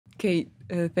Kate,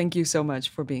 thank you so much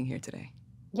for being here today.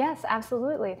 Yes,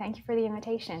 absolutely. Thank you for the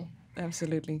invitation.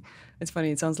 Absolutely. It's funny.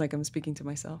 It sounds like I'm speaking to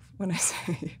myself when I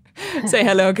say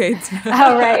hello, Kate.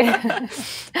 Oh, right.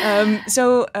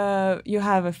 So you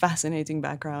have a fascinating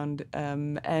background,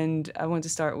 and I want to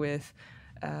start with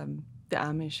the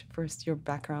Amish first. Your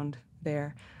background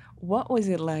there. What was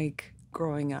it like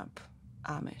growing up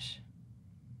Amish?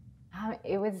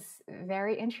 It was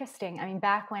very interesting. I mean,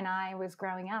 back when I was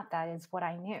growing up, that is what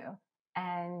I knew.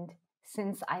 And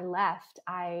since I left,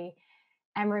 I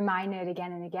am reminded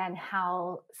again and again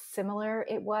how similar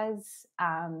it was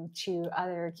to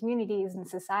other communities and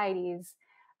societies,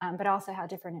 but also how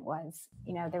different it was.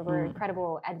 You know, there were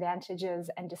incredible advantages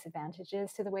and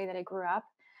disadvantages to the way that I grew up.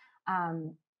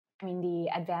 Um, I mean,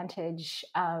 the advantage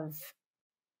of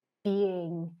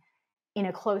being in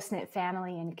a close knit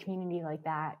family and community like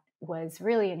that was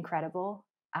really incredible.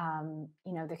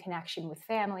 You know, the connection with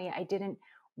family. I didn't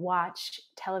watch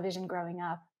television growing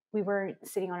up. We weren't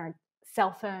sitting on our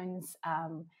cell phones.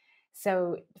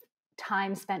 So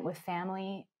time spent with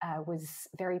family was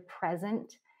very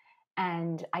present.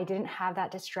 And I didn't have that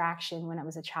distraction when I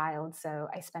was a child. So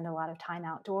I spent a lot of time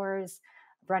outdoors,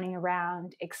 running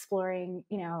around, exploring.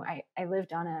 You know, I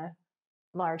lived on a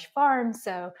large farm.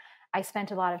 So I spent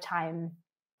a lot of time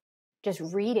just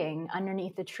reading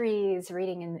underneath the trees,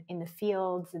 reading in the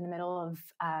fields in the middle of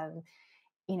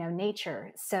you know,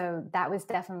 nature. So that was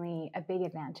definitely a big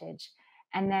advantage.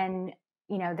 And then,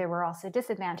 you know, there were also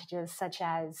disadvantages, such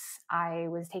as I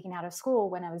was taken out of school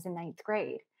when I was in ninth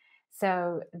grade.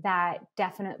 So that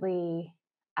definitely,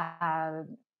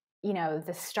 you know,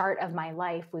 the start of my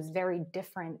life was very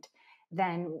different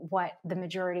than what the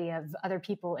majority of other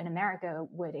people in America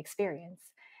would experience.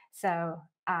 So,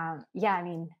 yeah, I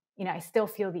mean, you know, I still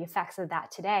feel the effects of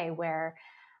that today, where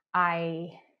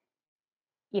I,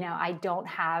 you know, I don't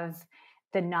have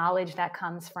the knowledge that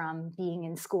comes from being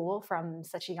in school from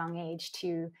such a young age to,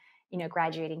 you know,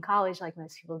 graduating college like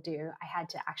most people do. I had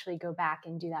to actually go back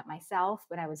and do that myself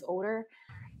when I was older.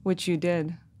 Which you did,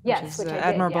 which Yes, is which I did.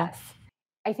 admirable. Yes.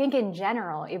 I think in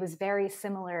general, it was very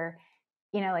similar.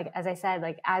 You know, like, as I said,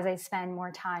 like, as I spend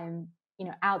more time, you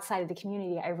know, outside of the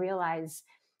community, I realize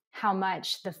how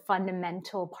much the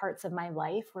fundamental parts of my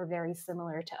life were very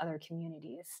similar to other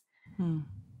communities.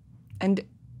 And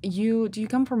do you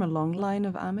come from a long line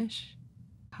of Amish?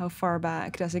 How far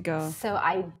back does it go? So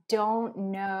I don't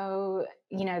know,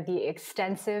 you know, the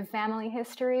extensive family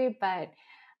history, but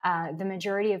the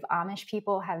majority of Amish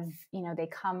people have, you know, they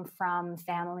come from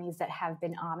families that have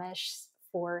been Amish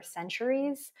for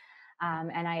centuries.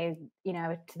 And I, you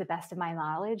know, to the best of my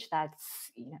knowledge,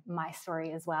 that's, you know, my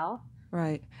story as well.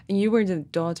 Right. And you were the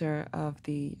daughter of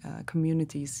the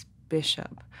community's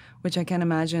bishop, which I can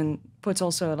imagine puts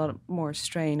also a lot more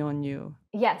strain on you,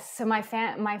 Yes. So my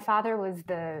father was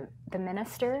the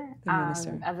minister the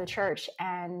minister. of the church,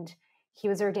 and he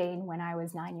was ordained when I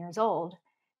was 9 years old.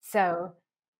 So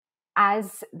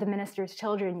as the minister's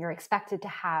children, you're expected to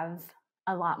have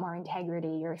a lot more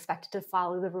integrity. You're expected to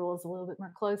follow the rules a little bit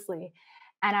more closely.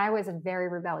 And I was a very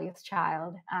rebellious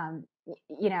child.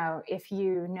 You know, if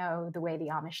you know the way the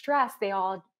Amish dress, they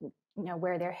all, you know,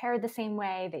 wear their hair the same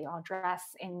way. They all dress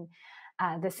in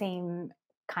the same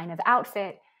kind of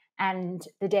outfit. And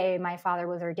the day my father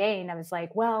was ordained, I was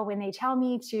like, well, when they tell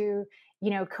me to, you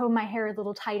know, comb my hair a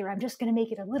little tighter, I'm just going to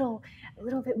make it a little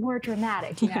bit more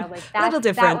dramatic, you know, like A little that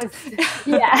different. was,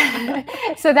 yeah.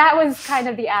 So that was kind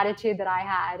of the attitude that I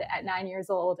had at 9 years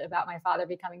old about my father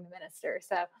becoming the minister.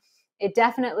 So it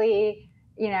definitely,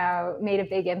 you know, made a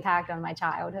big impact on my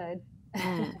childhood.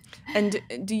 And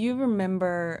do you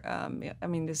remember? Yeah, I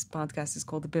mean, this podcast is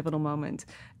called The Pivotal Moment.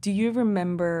 Do you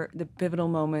remember the pivotal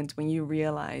moment when you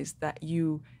realized that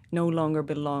you no longer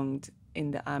belonged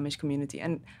in the Amish community?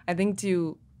 And I think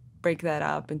to break that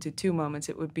up into two moments,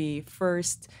 it would be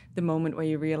first the moment where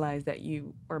you realized that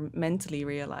you, or mentally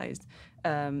realized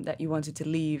that you wanted to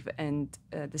leave, and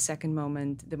the second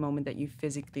moment, the moment that you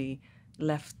physically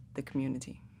left the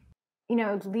community. You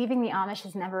know, leaving the Amish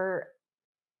is never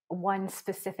one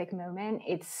specific moment.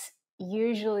 It's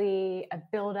usually a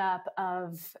buildup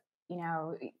of, you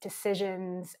know,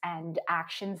 decisions and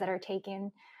actions that are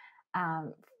taken.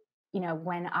 Um, you know,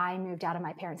 when I moved out of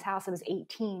my parents' house, I was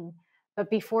 18. But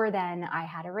before then, I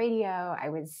had a radio. I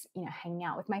was, you know, hanging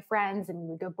out with my friends, and we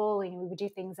would go bowling, and we would do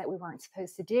things that we weren't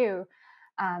supposed to do.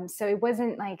 So it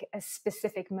wasn't like a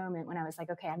specific moment when I was like,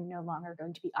 okay, I'm no longer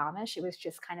going to be Amish. It was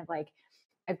just kind of like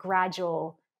a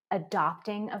gradual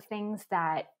adopting of things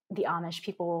that the Amish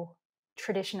people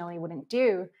traditionally wouldn't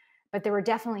do. But there were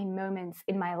definitely moments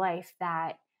in my life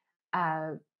that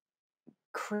uh,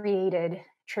 created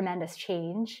tremendous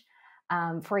change.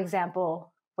 For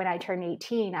example, when I turned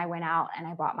 18, I went out and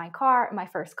I bought my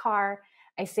first car.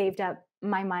 I saved up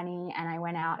my money and I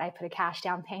went out. I put a cash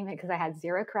down payment because I had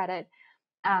zero credit.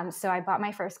 So I bought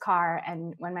my first car.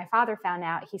 And when my father found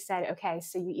out, he said, okay,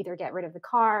 so you either get rid of the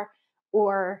car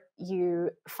or you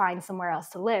find somewhere else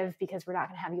to live because we're not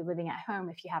going to have you living at home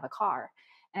if you have a car.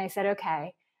 And I said,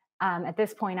 okay. At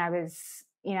this point, I was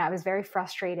very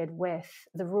frustrated with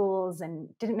the rules and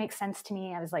didn't make sense to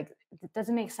me. I was like, it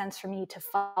doesn't make sense for me to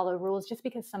follow rules just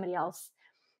because somebody else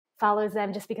follows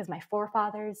them, just because my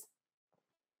forefathers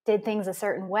did things a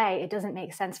certain way. It doesn't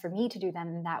make sense for me to do them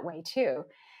in that way too.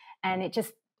 And it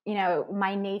just,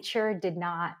 my nature did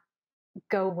not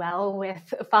go well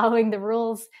with following the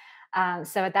rules.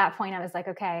 So at that point, I was like,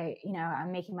 okay,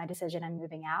 I'm making my decision. I'm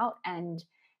moving out, and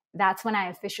that's when I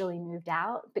officially moved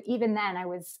out. But even then, I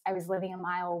was living a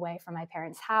mile away from my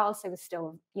parents' house. I was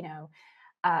still,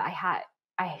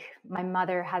 my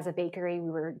mother has a bakery.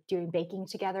 We were doing baking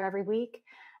together every week.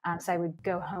 So I would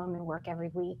go home and work every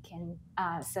week, and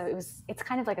so it's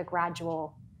kind of like a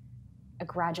gradual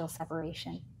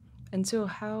separation. And so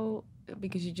how,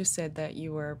 because you just said that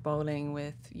you were bowling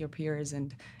with your peers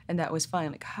and that was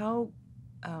fine. Like how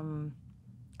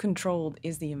controlled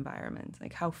is the environment?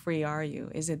 Like how free are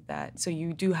you? Is it that so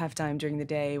you do have time during the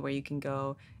day where you can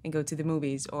go to the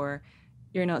movies, or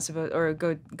you're not supposed, or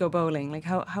go bowling? Like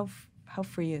how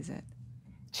free is it?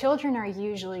 Children are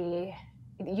usually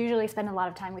spend a lot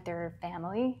of time with their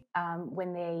family.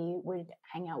 When they would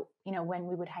hang out, when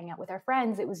we would hang out with our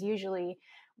friends, it was usually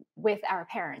with our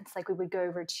parents. Like we would go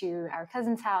over to our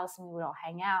cousin's house and we would all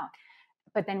hang out.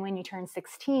 But then when you turn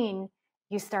 16,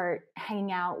 you start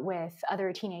hanging out with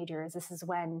other teenagers. This is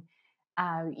when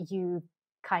you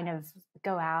kind of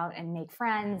go out and make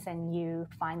friends and you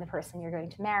find the person you're going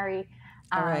to marry.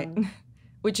 All right.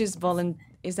 Which is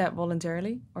is that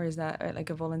voluntarily, or is that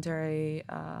like a voluntary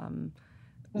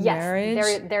marriage?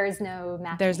 Yes, there is no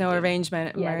matchmaking. There's no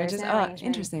arrangement marriages. There's no arrangement.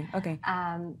 Interesting. Okay.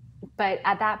 But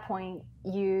at that point,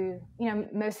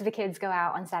 most of the kids go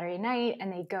out on Saturday night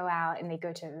and they go out and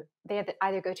they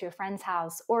either go to a friend's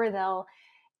house or they'll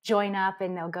join up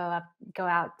and they'll go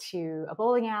out to a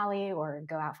bowling alley or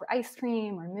go out for ice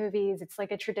cream or movies. It's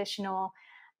like a traditional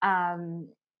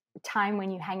time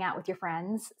when you hang out with your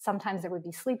friends. Sometimes there would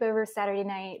be sleepovers Saturday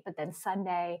night, but then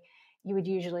Sunday you would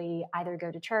usually either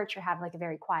go to church or have like a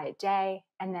very quiet day.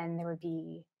 And then there would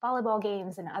be volleyball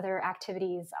games and other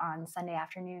activities on Sunday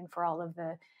afternoon for all of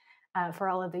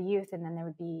the youth. And then there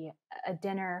would be a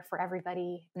dinner for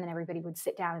everybody. And then everybody would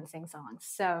sit down and sing songs.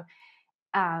 So,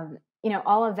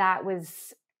 all of that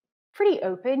was pretty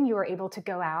open. You were able to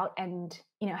go out and,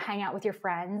 hang out with your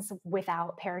friends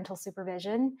without parental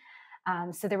supervision.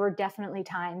 So there were definitely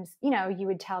times, you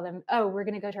would tell them, oh, we're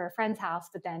going to go to our friend's house,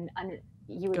 but then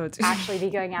you would actually be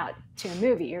going out to a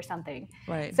movie or something.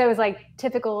 Right. So it was like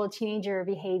typical teenager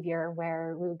behavior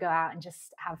where we would go out and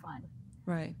just have fun.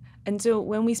 Right. And so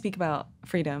when we speak about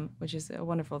freedom, which is a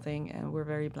wonderful thing, and we're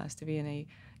very blessed to be in a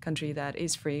country that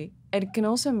is free, it can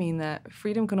also mean that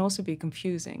freedom can also be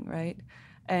confusing, right?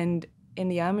 And in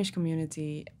the Amish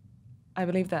community, I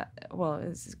believe that, well,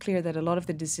 it's clear that a lot of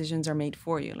the decisions are made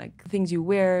for you, like things you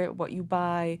wear, what you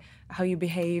buy, how you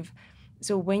behave.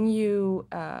 So when you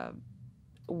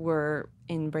were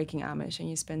in Breaking Amish and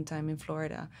you spent time in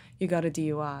Florida, you got a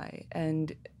DUI.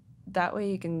 And that way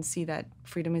you can see that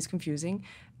freedom is confusing.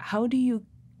 How do you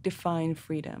define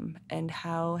freedom, and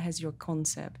how has your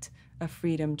concept of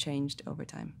freedom changed over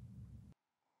time?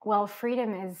 Well,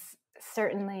 freedom is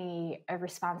certainly a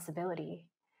responsibility.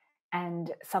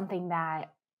 And something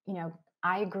that,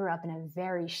 I grew up in a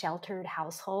very sheltered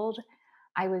household.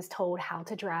 I was told how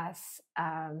to dress,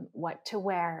 what to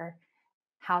wear,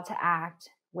 how to act,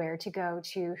 where to go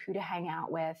to, who to hang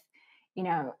out with,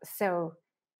 so,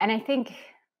 and I think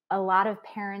a lot of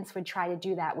parents would try to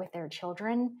do that with their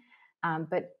children.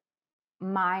 But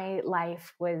my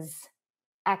life was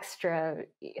extra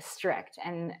strict.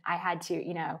 And I had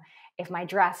to, if my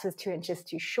dress was 2 inches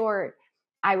too short,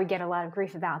 I would get a lot of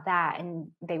grief about that. And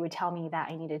they would tell me that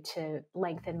I needed to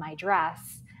lengthen my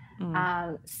dress.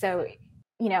 So,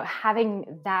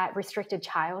 having that restricted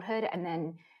childhood and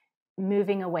then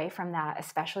moving away from that,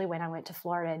 especially when I went to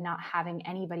Florida, not having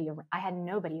anybody, I had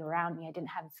nobody around me. I didn't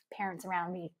have parents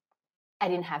around me. I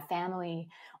didn't have family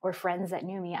or friends that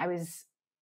knew me. I was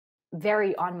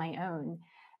very on my own,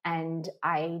 and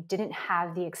I didn't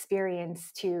have the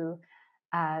experience to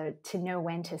know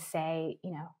when to say,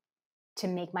 to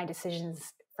make my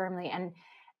decisions firmly. And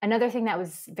another thing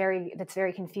that's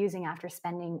very confusing after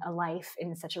spending a life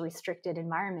in such a restricted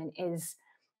environment is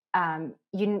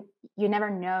you never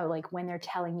know like when they're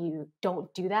telling you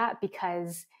don't do that,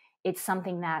 because it's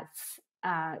something that's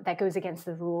that goes against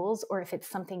the rules, or if it's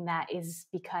something that is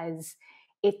because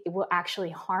it will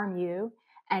actually harm you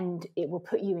and it will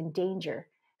put you in danger.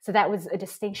 So that was a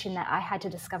distinction that I had to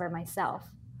discover myself.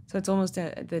 So it's almost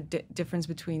the difference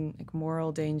between like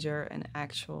moral danger and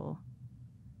actual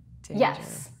danger.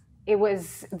 Yes, it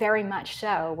was very much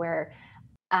so. Where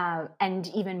and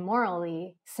even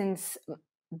morally, since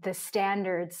the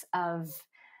standards of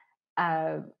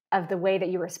the way that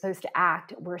you were supposed to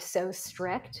act were so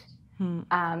strict,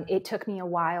 it took me a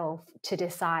while to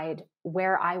decide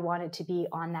where I wanted to be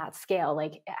on that scale,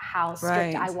 like how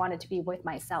strict I wanted to be with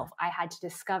myself. I had to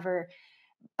discover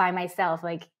by myself,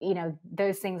 like,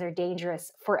 those things are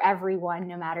dangerous for everyone,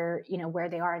 no matter, where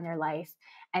they are in their life.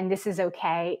 And this is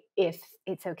okay if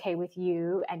it's okay with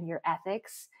you and your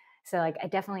ethics. So like, I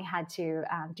definitely had to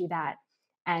do that.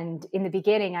 And in the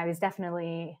beginning, I was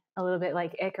definitely a little bit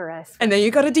like Icarus. And then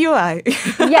you got a DUI.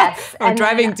 Yes. Or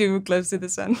driving too close to the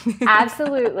sun.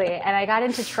 Absolutely. And I got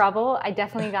into trouble. I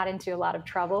definitely got into a lot of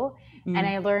trouble. And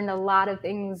I learned a lot of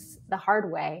things the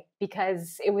hard way,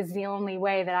 because it was the only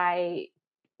way that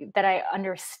I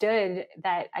understood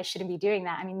that I shouldn't be doing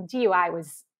that. I mean, DUI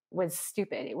was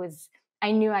stupid.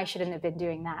 I knew I shouldn't have been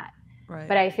doing that. Right.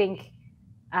 But I think,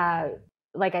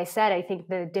 like I said, I think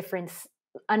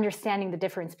understanding the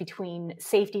difference between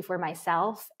safety for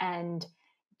myself and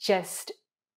just,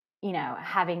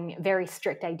 having very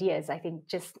strict ideas, I think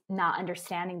just not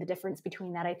understanding the difference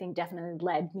between that, I think definitely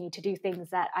led me to do things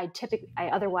that I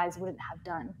otherwise wouldn't have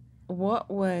done. What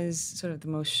was sort of the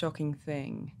most shocking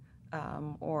thing,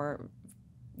 what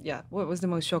was the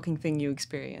most shocking thing you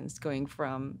experienced going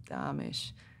from the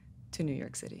Amish to New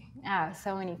York City?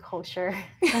 So many culture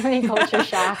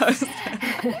shocks.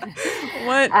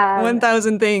 What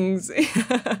 1,000 things?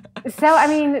 So, I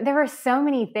mean, there were so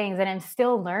many things, and I'm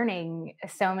still learning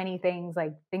so many things,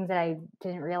 like things that I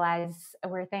didn't realize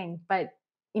were a thing. But,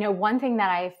 one thing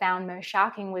that I found most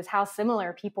shocking was how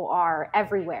similar people are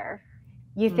everywhere.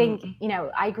 You think,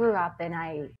 I grew up and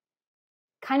I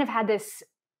kind of had this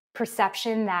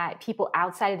perception that people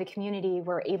outside of the community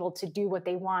were able to do what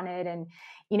they wanted and,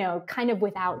 kind of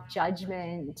without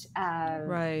judgment,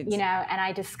 right. And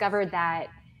I discovered that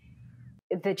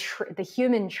the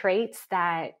human traits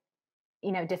that,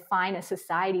 define a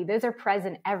society, those are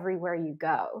present everywhere you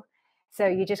go. So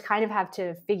you just kind of have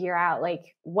to figure out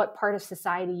like what part of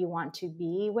society you want to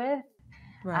be with.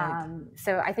 Right.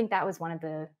 So I think that was one of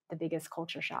the biggest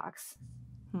culture shocks.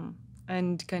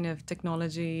 And kind of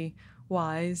technology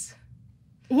wise.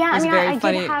 Yeah, I mean,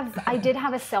 I did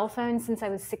have a cell phone since I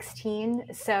was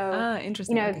 16. So,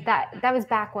 interesting. Okay. that was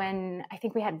back when I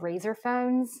think we had razor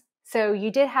phones. So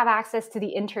you did have access to the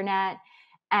internet.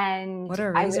 And what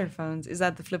are razor phones? Is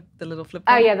that the little flip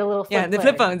phone? phone? Oh yeah, the little flip phone. The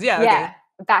flip phones. Yeah. Yeah,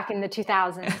 okay. Back in the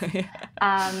 2000s.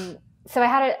 Yeah. So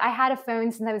I had a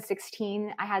phone since I was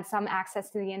 16. I had some access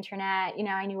to the internet.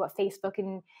 I knew what Facebook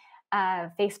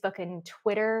and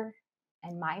Twitter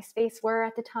and MySpace were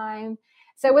at the time.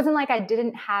 So it wasn't like I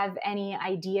didn't have any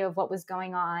idea of what was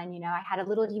going on. I had a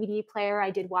little DVD player. I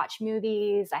did watch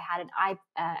movies. I had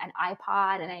an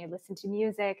iPod, and I listened to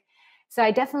music. So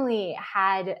I definitely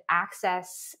had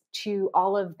access to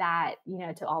all of that,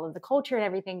 to all of the culture and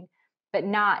everything, but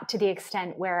not to the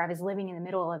extent where I was living in the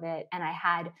middle of it. And I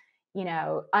had,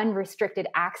 unrestricted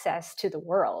access to the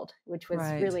world, which was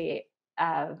really,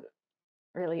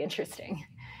 really interesting.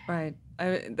 Right.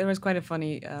 There was quite a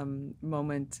funny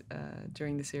moment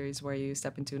during the series where you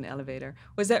step into an elevator.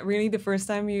 Was that really the first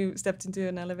time you stepped into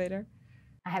an elevator?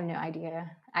 I have no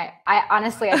idea. I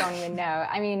honestly, I don't even know.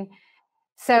 I mean,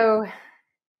 so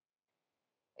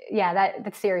yeah,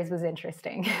 that series was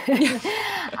interesting.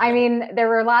 I mean, there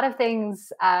were a lot of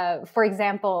things. For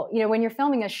example, when you're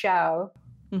filming a show,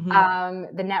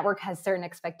 the network has certain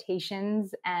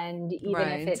expectations, and even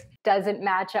if it doesn't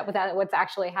match up with what's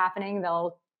actually happening,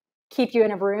 they'll keep you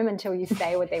in a room until you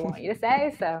say what they want you to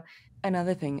say. So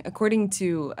another thing, according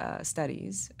to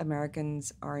studies,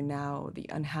 Americans are now the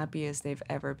unhappiest they've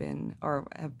ever been or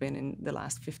have been in the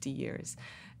last 50 years.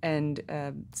 And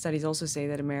studies also say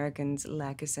that Americans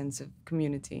lack a sense of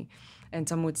community. And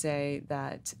some would say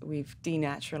that we've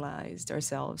denaturalized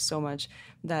ourselves so much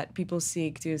that people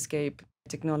seek to escape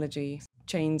technology,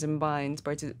 chains and binds,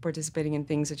 participating in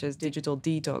things such as digital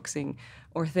detoxing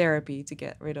or therapy to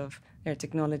get rid of their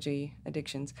technology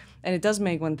addictions. And it does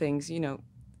make one think,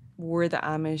 were the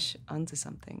Amish onto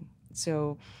something?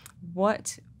 So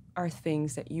what are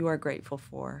things that you are grateful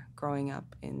for growing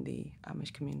up in the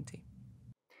Amish community?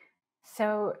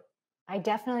 So I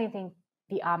definitely think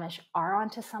the Amish are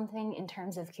onto something in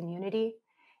terms of community.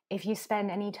 If you spend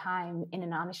any time in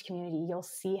an Amish community, you'll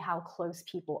see how close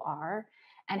people are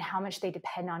and how much they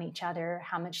depend on each other,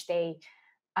 how much they,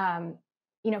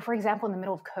 for example, in the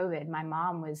middle of COVID, my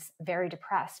mom was very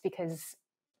depressed because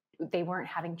they weren't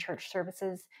having church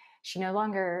services. She no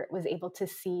longer was able to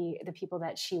see the people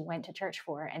that she went to church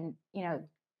for. And,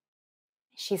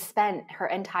 she spent her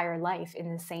entire life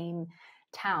in the same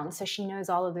town. So she knows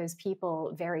all of those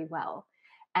people very well.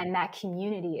 And that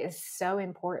community is so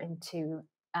important to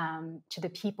the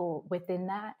people within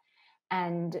that.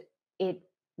 And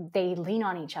they lean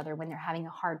on each other when they're having a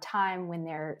hard time, when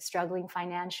they're struggling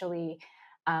financially,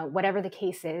 whatever the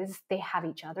case is, they have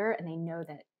each other and they know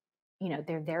that,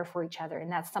 they're there for each other. And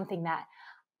that's something that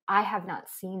I have not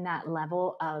seen, that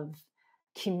level of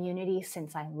community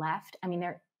since I left. I mean,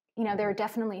 there are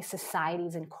definitely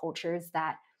societies and cultures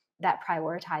that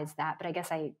prioritize that, but I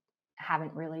guess I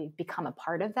haven't really become a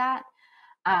part of that.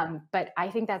 But I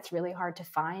think that's really hard to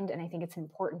find, and I think it's an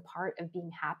important part of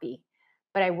being happy.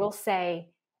 But I will say,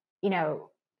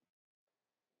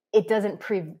 it doesn't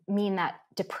mean that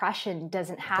depression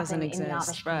doesn't happen in the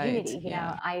Amish community.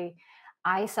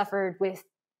 I suffered with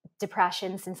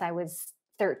depression since I was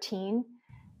 13.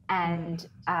 And,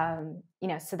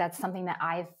 so that's something that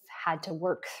I've had to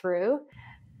work through.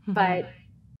 But,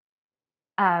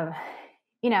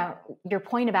 your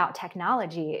point about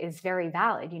technology is very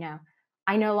valid.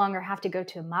 I no longer have to go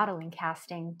to a modeling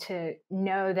casting to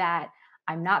know that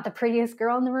I'm not the prettiest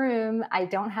girl in the room. I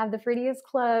don't have the prettiest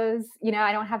clothes.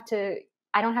 I don't have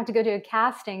to go to a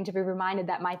casting to be reminded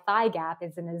that my thigh gap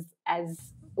isn't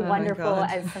as wonderful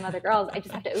as some other girls. I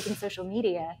just have to open social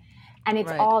media and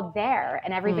it's all there,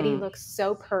 and everybody looks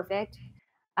so perfect.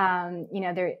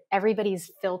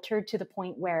 Everybody's filtered to the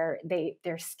point where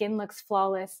their skin looks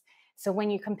flawless. So when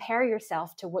you compare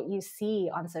yourself to what you see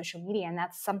on social media, and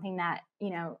that's something that,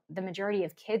 the majority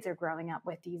of kids are growing up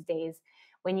with these days,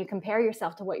 when you compare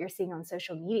yourself to what you're seeing on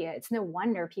social media, it's no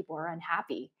wonder people are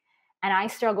unhappy. And I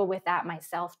struggle with that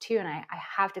myself too. And I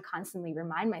have to constantly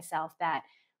remind myself that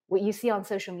what you see on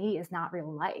social media is not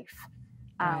real life.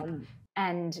 Right.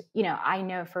 And, I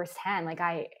know firsthand, like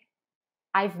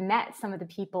I've met some of the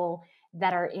people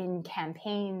that are in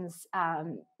campaigns,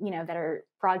 that are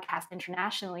broadcast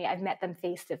internationally. I've met them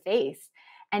face to face,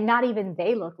 and not even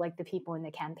they look like the people in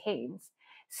the campaigns.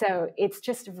 So it's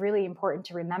just really important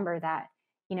to remember that,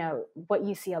 what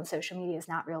you see on social media is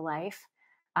not real life.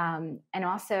 And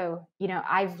also,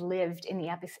 I've lived in the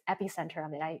epicenter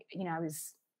of it.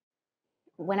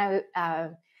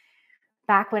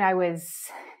 Back when I was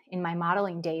in my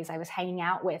modeling days, I was hanging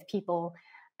out with people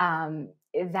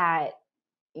that,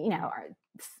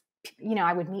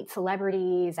 I would meet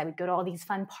celebrities. I would go to all these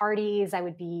fun parties. I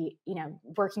would be,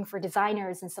 working for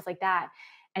designers and stuff like that.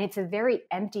 And it's a very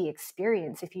empty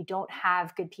experience if you don't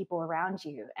have good people around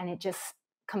you. And it just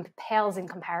pales in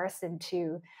comparison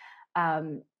to,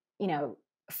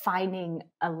 finding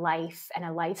a life and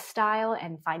a lifestyle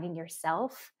and finding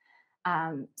yourself.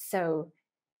 So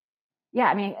yeah,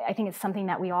 I mean, I think it's something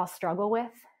that we all struggle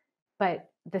with, but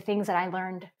the things that I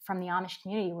learned from the Amish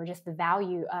community were just the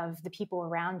value of the people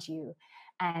around you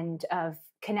and of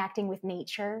connecting with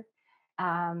nature.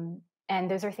 And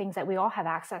those are things that we all have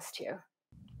access to.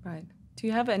 Right. Do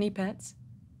you have any pets?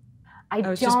 I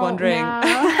was just wondering.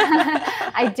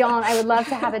 I don't. I would love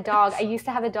to have a dog. I used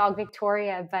to have a dog,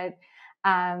 Victoria, but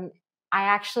I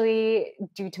actually,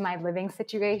 due to my living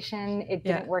situation, it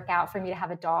didn't work out for me to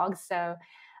have a dog. So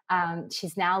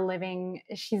she's now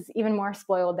she's even more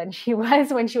spoiled than she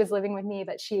was when she was living with me,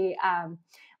 but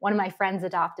one of my friends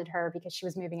adopted her because she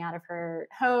was moving out of her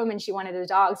home and she wanted a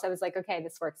dog. So I was like, okay,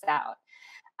 this works out.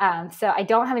 So I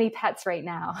don't have any pets right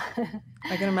now.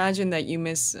 I can imagine that you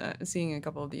miss seeing a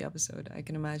couple of the episode. I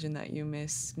can imagine that you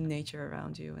miss nature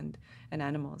around you and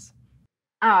animals.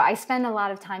 Oh, I spend a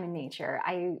lot of time in nature.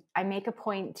 I make a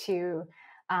point to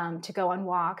go on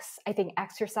walks. I think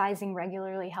exercising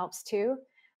regularly helps too.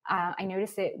 I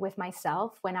notice it with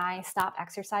myself. When I stop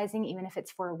exercising, even if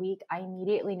it's for a week, I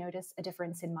immediately notice a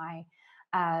difference in my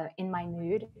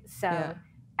mood. So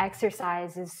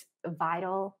exercise is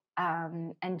vital,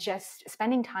 and just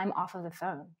spending time off of the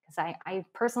phone, because I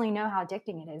personally know how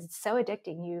addicting it is. It's so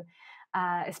addicting. You,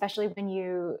 especially when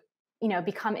you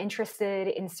become interested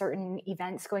in certain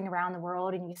events going around the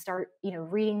world, and you start,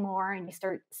 reading more, and you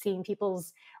start seeing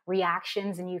people's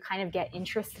reactions, and you kind of get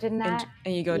interested in that.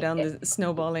 And you go down the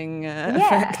snowballing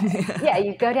effect. Yeah,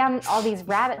 you go down all these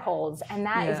rabbit holes, and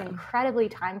that is incredibly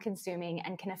time consuming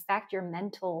and can affect your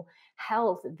mental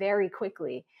health very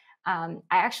quickly. I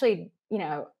actually,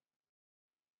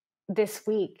 this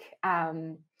week,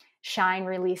 Shine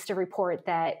released a report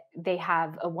that they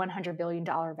have a $100 billion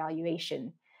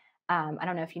valuation. I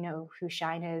don't know if you know who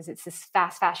Shine is. It's this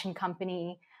fast fashion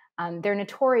company. They're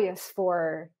notorious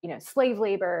for, slave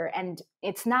labor, and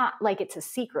it's not like it's a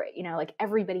secret. Like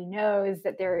everybody knows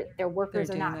that their They're workers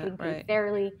are doing not that, getting paid right?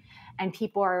 fairly, and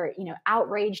people are,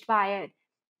 outraged by it.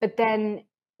 But then,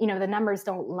 the numbers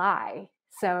don't lie.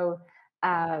 So,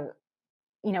 uh,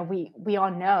 we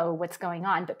all know what's going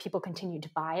on, but people continue to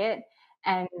buy it.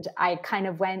 And I kind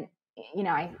of went,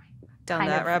 I Down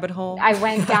kind that of rabbit hole. I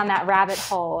went down that rabbit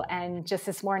hole, and just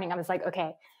this morning I was like,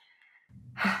 okay,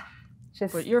 Put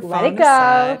just your let phone it go,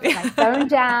 aside. put my phone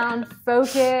down,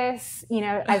 focus,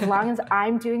 as long as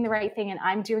I'm doing the right thing and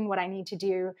I'm doing what I need to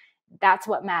do, that's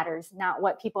what matters, not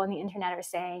what people on the internet are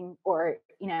saying, or,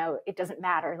 it doesn't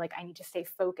matter. Like, I need to stay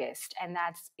focused. And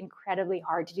that's incredibly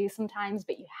hard to do sometimes,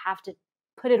 but you have to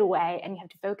put it away and you have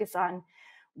to focus on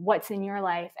what's in your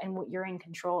life and what you're in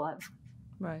control of.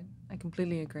 Right. I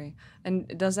completely agree. And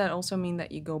does that also mean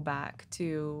that you go back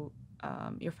to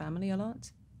your family a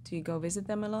lot? Do you go visit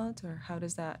them a lot? Or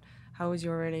how is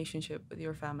your relationship with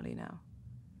your family now?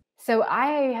 So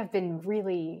I have been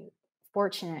really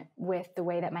fortunate with the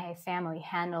way that my family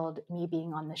handled me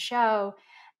being on the show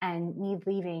and me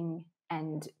leaving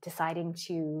and deciding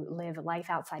to live a life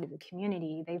outside of the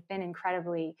community. They've been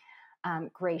incredibly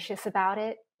gracious about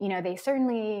it. They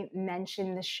certainly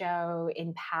mentioned the show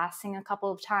in passing a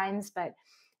couple of times, but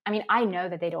I mean, I know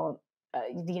that they don't,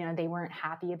 they weren't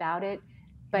happy about it.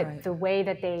 But Right. the way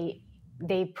that they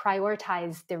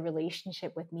prioritized their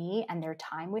relationship with me and their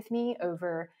time with me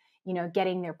over,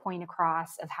 getting their point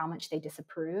across of how much they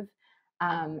disapprove.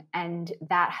 And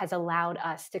that has allowed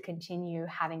us to continue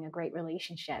having a great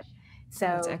relationship. Oh,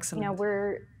 that's So, excellent.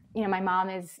 my mom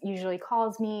usually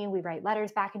calls me, we write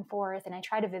letters back and forth, and I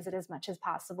try to visit as much as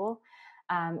possible,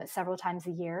 several times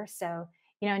a year. So,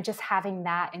 and just having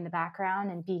that in the background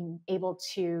and being able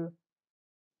to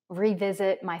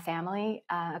revisit my family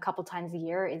a couple times a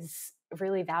year is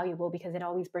really valuable, because it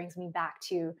always brings me back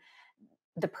to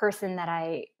the person that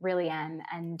I really am.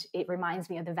 And it reminds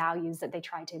me of the values that they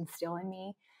tried to instill in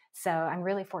me. So I'm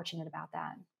really fortunate about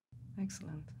that.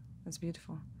 Excellent. That's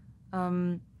beautiful.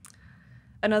 Um,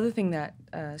 Another thing that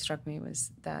struck me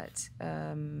was that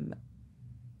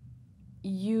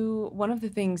one of the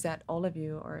things that all of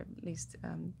you, or at least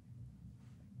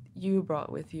you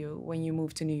brought with you when you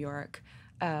moved to New York,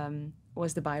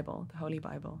 was the Bible, the Holy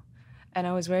Bible. And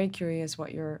I was very curious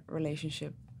what your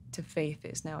relationship to faith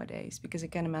is nowadays, because I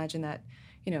can imagine that,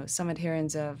 some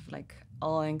adherents of like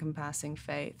all-encompassing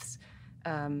faiths,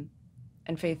 and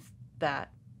faith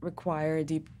that require a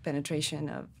deep penetration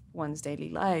of one's daily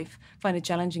life, find it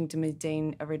challenging to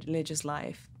maintain a religious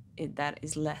life that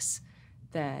is less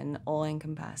than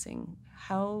all-encompassing.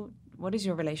 What is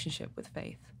your relationship with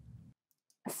faith?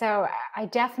 So I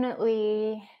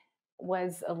definitely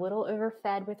was a little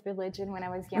overfed with religion when I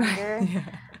was younger. Yeah.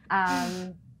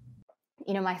 Um,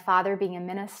 my father being a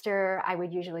minister, I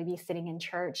would usually be sitting in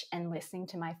church and listening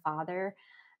to my father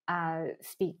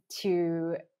speak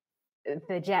to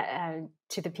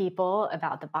the people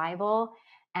about the Bible,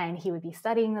 and he would be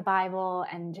studying the Bible.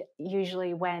 And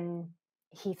usually, when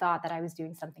he thought that I was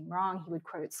doing something wrong, he would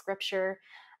quote scripture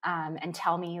and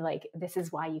tell me, like, this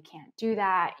is why you can't do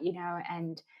that,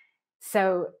 And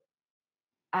so,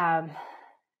 um,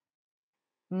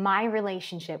 my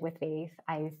relationship with faith,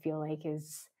 I feel like,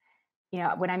 is,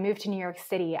 when I moved to New York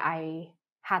City, I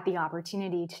had the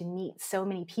opportunity to meet so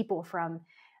many people from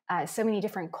so many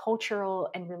different cultural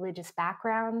and religious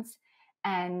backgrounds.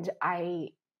 And I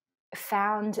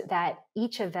found that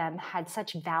each of them had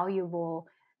such valuable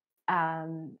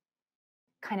um,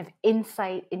 kind of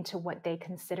insight into what they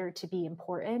consider to be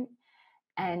important.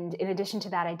 And in addition to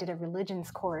that, I did a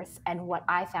religions course. And what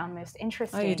I found most Oh, you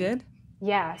interesting, did?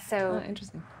 yeah, Oh, so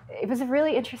interesting. it was a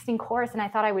really interesting course. And I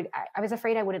thought I was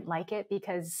afraid I wouldn't like it,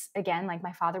 because, again, like,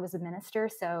 my father was a minister.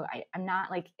 So I'm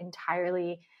not like I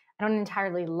don't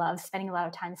entirely love spending a lot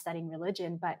of time studying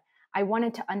religion, but I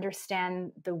wanted to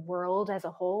understand the world as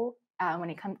a whole when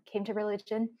it came to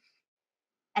religion.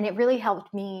 And it really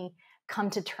helped me come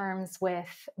to terms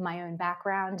with my own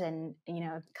background, and,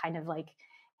 kind of like,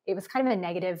 it was kind of a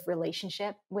negative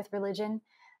relationship with religion.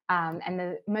 And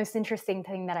the most interesting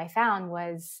thing that I found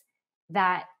was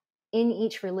that in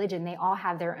each religion, they all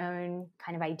have their own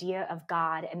kind of idea of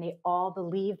God, and they all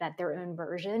believe that their own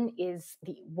version is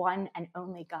the one and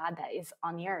only God that is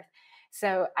on the earth.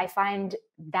 So I find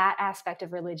that aspect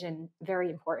of religion very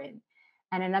important.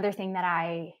 And another thing that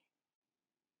I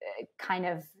kind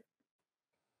of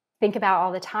think about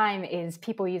all the time is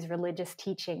people use religious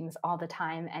teachings all the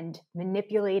time and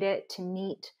manipulate it to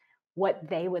meet what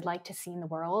they would like to see in the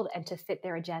world and to fit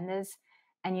their agendas.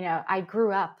 And, I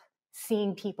grew up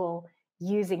seeing people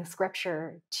using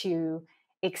scripture to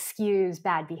excuse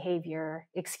bad behavior,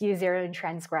 excuse their own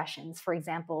transgressions. For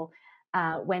example,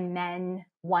 when men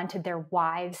wanted their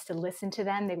wives to listen to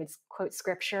them, they would quote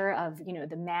scripture of,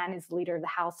 the man is the leader of the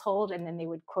household, and then they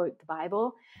would quote the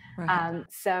Bible. Right.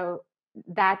 So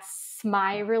that's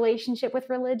my relationship with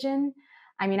religion.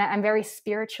 I mean, I'm very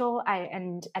spiritual.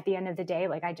 And at the end of the day,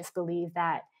 like, I just believe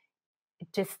that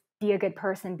just be a good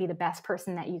person, be the best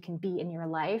person that you can be in your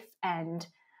life. And,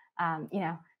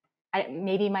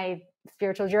 maybe my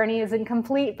spiritual journey isn't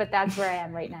complete, but that's where I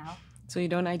am right now. So you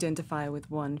don't identify with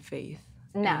one faith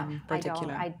No, in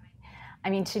particular? I don't. I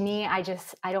mean, to me, I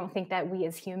don't think that we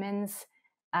as humans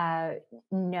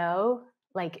know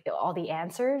like all the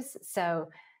answers. So,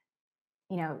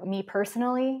 me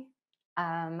personally,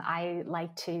 I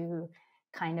like to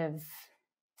kind of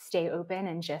stay open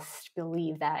and just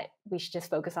believe that we should just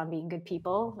focus on being good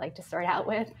people, like, to start out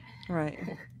with. Right.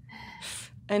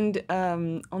 And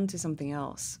on to something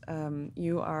else.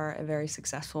 You are a very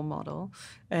successful model,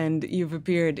 and you've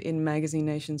appeared in magazine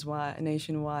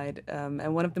nationwide.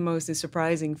 And one of the most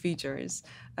surprising features,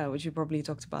 which you probably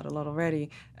talked about a lot already,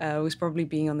 was probably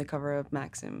being on the cover of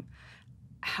Maxim.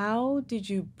 How did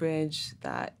you bridge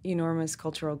that enormous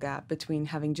cultural gap between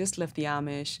having just left the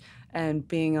Amish and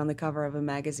being on the cover of a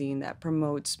magazine that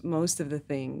promotes most of the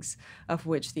things of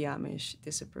which the Amish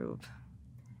disapprove?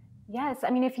 Yes, I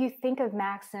mean, if you think of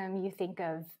Maxim, you think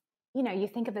of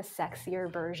a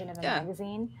sexier version of a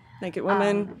magazine. Naked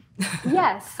women.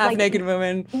 Yes. Half-naked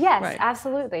women. Yes, right.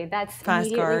 Absolutely. That's Fast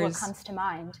immediately cars. what comes to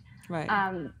mind. Right.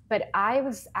 But I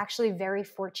was actually very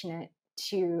fortunate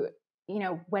to,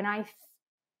 when I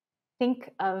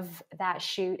think of that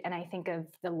shoot and I think of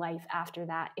the life after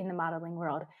that in the modeling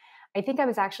world, I think I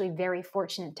was actually very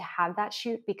fortunate to have that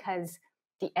shoot, because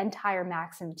the entire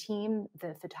Maxim team,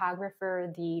 the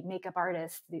photographer, the makeup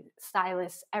artist, the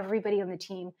stylist, everybody on the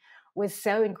team was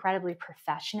so incredibly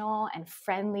professional and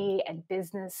friendly and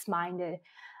business minded,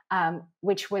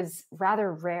 which was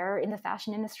rather rare in the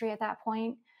fashion industry at that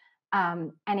point.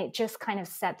 And it just kind of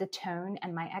set the tone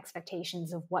and my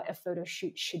expectations of what a photo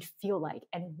shoot should feel like,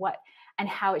 and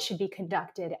how it should be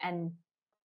conducted. And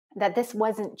that this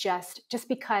wasn't just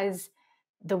because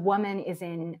the woman is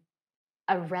in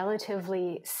a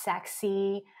relatively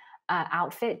sexy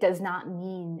outfit does not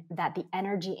mean that the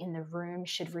energy in the room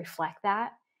should reflect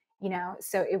that,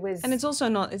 so it was. And it's also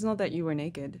it's not that you were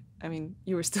naked. I mean,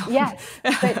 you were still. Yes,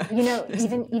 but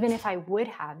even if I would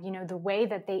have, the way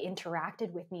that they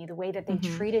interacted with me, the way that they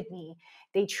treated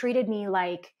me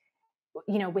like,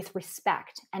 with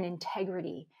respect and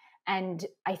integrity. And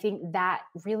I think that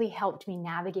really helped me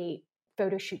navigate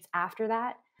photo shoots after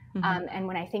that. And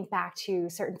when I think back to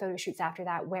certain photo shoots after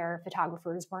that where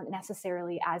photographers weren't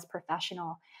necessarily as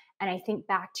professional, and I think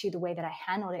back to the way that I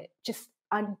handled it just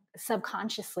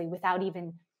subconsciously without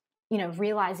even,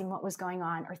 realizing what was going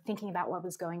on or thinking about what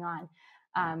was going on.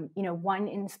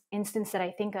 One instance that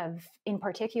I think of in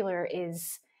particular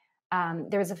is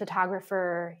there was a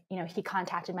photographer, he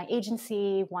contacted my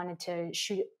agency, wanted to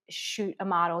shoot a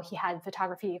model. He had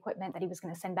photography equipment that he was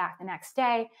going to send back the next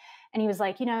day. And he was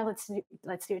like,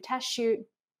 let's do a test shoot.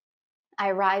 I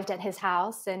arrived at his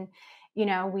house and,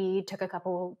 we took a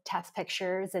couple test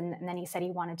pictures, and then he said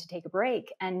he wanted to take a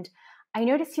break. And I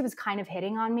noticed he was kind of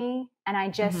hitting on me. And I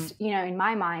just, in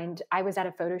my mind, I was at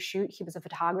a photo shoot. He was a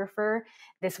photographer.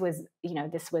 This was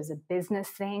a business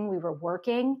thing. We were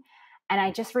working. And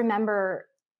I just remember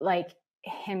like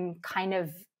him kind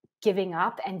of giving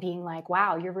up and being like,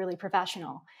 wow, you're really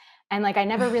professional. And like, I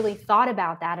never really thought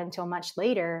about that until much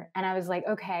later. And I was like,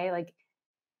 okay, like,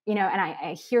 and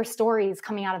I hear stories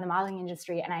coming out of the modeling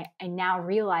industry, and I now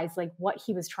realize like what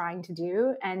he was trying to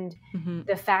do. And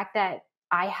the fact that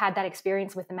I had that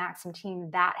experience with the Maxim team,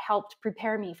 that helped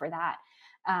prepare me for that.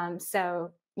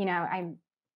 So, I'm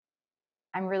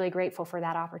really grateful for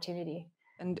that opportunity.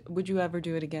 And would you ever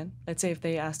do it again? Let's say if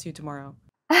they asked you tomorrow.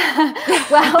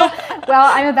 well,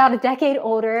 I'm about a decade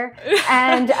older,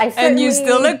 and and you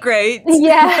still look great.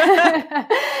 Yeah,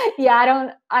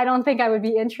 yeah. I don't think I would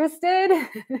be interested.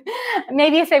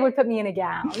 Maybe if they would put me in a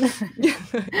gown,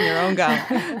 your own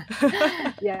gown.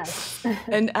 Yeah.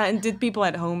 And did people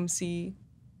at home see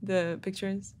the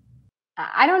pictures?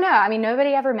 I don't know. I mean, nobody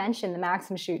ever mentioned the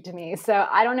Maxim shoot to me, so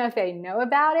I don't know if they know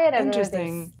about it.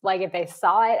 Interesting. If they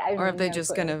saw it, or if they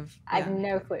just kind of. I have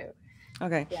no clue.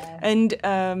 Okay. Yeah.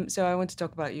 And so I want to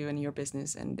talk about you and your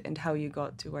business and how you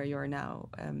got to where you are now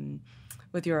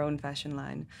with your own fashion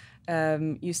line.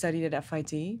 You studied at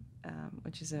FIT,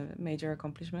 which is a major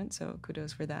accomplishment, so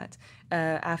kudos for that.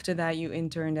 After that, you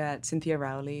interned at Cynthia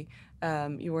Rowley.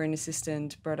 You were an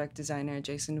assistant product designer at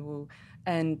Jason Wu,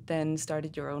 and then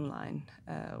started your own line,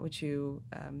 which you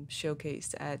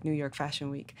showcased at New York Fashion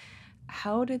Week.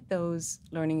 How did those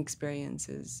learning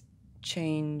experiences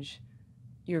change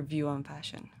your view on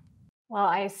fashion? Well,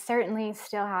 I certainly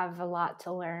still have a lot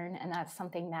to learn. And that's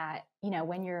something that,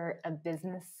 when you're a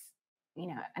business,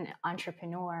 an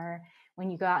entrepreneur, when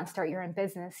you go out and start your own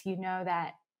business, you know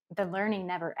that the learning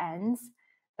never ends.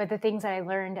 But the things that I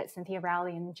learned at Cynthia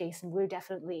Rowley and Jason Wu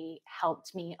definitely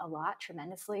helped me a lot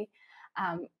tremendously.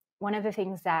 Um, One of the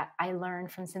things that I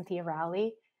learned from Cynthia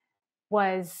Rowley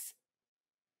was,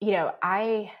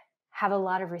 I have a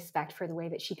lot of respect for the way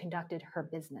that she conducted her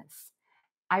business.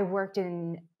 I worked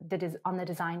on the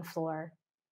design floor,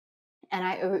 and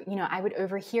I would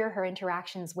overhear her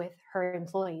interactions with her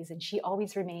employees, and she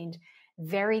always remained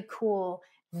very cool,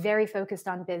 very focused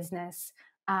on business.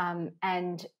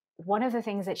 And one of the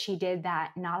things that she did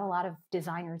that not a lot of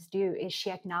designers do is she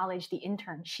acknowledged the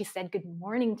intern. She said good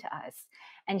morning to us,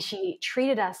 and she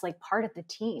treated us like part of the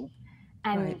team.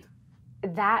 Right. And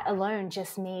that alone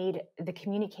just made the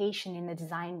communication in the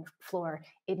design floor,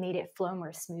 it made it flow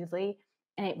more smoothly,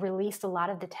 and it released a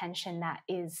lot of the tension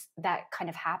that kind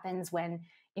of happens when,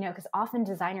 because often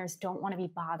designers don't want to be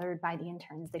bothered by the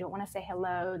interns. They don't want to say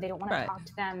hello, they don't want to Right. talk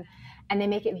to them, and they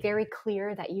make it very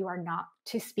clear that you are not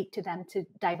to speak to them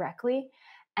directly.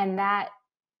 And that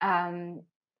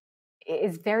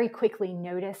is very quickly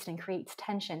noticed and creates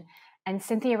tension. And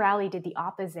Cynthia Rowley did the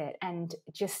opposite. And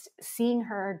just seeing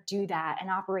her do that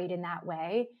and operate in that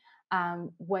way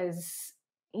was,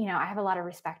 I have a lot of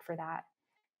respect for that,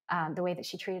 the way that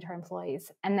she treated her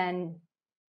employees. And then,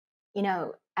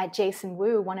 at Jason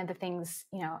Wu, one of the things,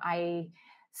 I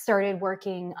started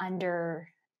working under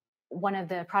one of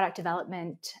the product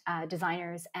development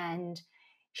designers, and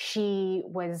she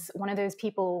was one of those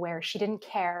people where she didn't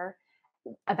care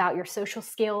about your social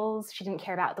skills. She didn't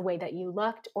care about the way that you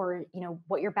looked or,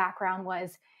 what your background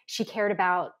was. She cared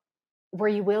about, were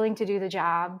you willing to do the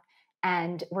job,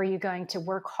 and were you going to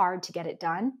work hard to get it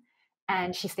done?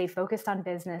 And she stayed focused on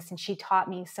business, and she taught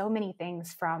me so many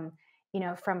things from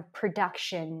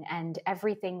production and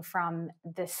everything from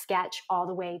the sketch all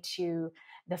the way to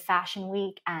the fashion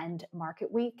week and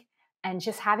market week. And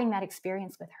just having that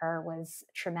experience with her was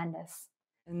tremendous.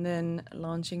 And then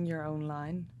launching your own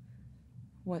line.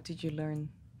 What did you learn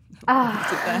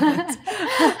after that?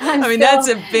 I'm I mean, still, that's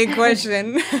a big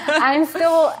question. I'm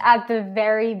still at the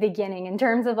very beginning in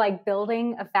terms of like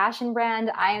building a fashion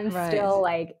brand. I am Right. still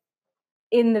like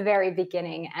in the very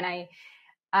beginning, and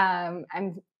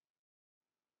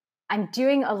I'm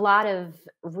doing a lot of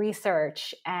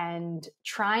research and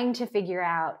trying to figure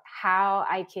out how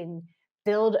I can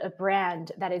build a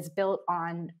brand that is built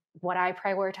on what I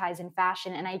prioritize in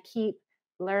fashion. And I keep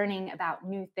learning about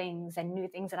new things and new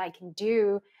things that I can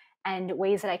do and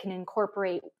ways that I can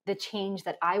incorporate the change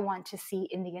that I want to see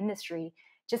in the industry,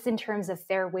 just in terms of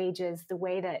fair wages, the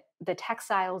way that the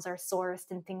textiles are sourced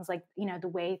and things like, the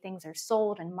way things are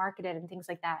sold and marketed and things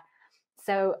like that.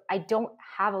 So I don't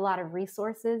have a lot of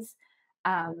resources.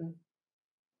 Um,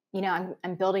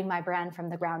 I'm building my brand from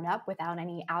the ground up without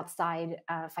any outside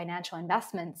financial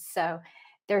investments. So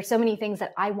there are so many things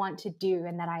that I want to do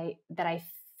and that I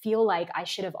feel like I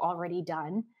should have already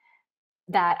done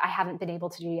that I haven't been able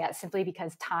to do yet, simply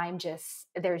because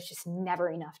there's just never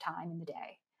enough time in the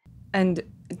day. And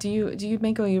do you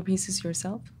make all your pieces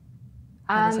yourself?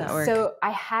 How does that work? So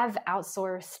I have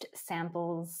outsourced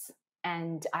samples,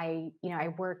 and I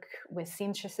work with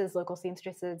seamstresses, local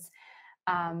seamstresses.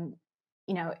 Um,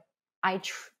 you know,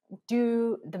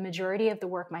 do the majority of the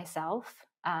work myself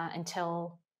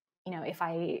until, if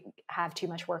I have too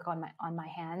much work on my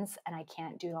hands and I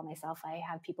can't do it all myself, I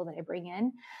have people that I bring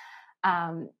in.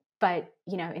 But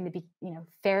in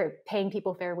the paying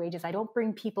people fair wages, I don't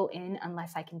bring people in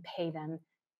unless I can pay them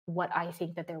what I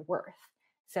think that they're worth.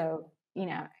 So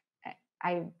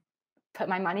I put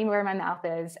my money where my mouth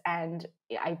is, and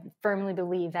I firmly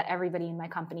believe that everybody in my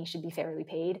company should be fairly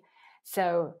paid.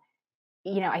 So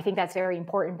I think that's very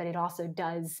important, but it also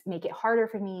does make it harder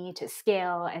for me to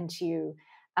scale and to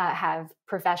have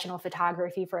professional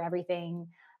photography for everything.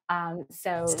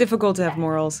 So It's difficult to have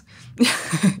morals.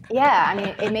 yeah, I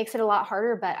mean, it makes it a lot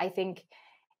harder, but I think,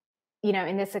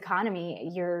 in this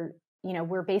economy,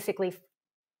 we're basically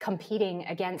competing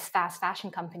against fast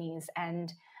fashion companies.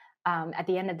 And at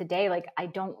the end of the day, like, I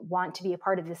don't want to be a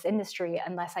part of this industry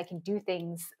unless I can do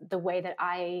things the way that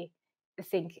I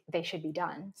think they should be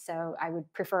done. So I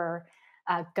would prefer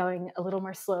going a little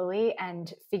more slowly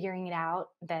and figuring it out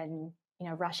than,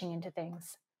 rushing into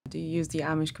things. Do you use the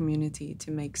Amish community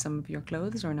to make some of your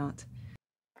clothes or not?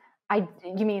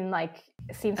 You mean like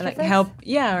seamstresses? Like help,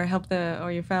 yeah,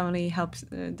 or your family helps.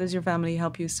 Does your family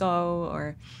help you sew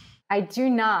or? I do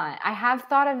not. I have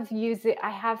thought of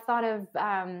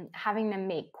having them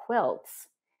make quilts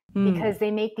because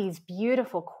they make these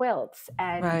beautiful quilts,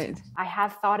 and Right. I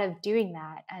have thought of doing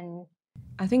that. And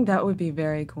I think that would be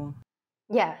very cool.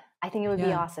 yeah, I think it would be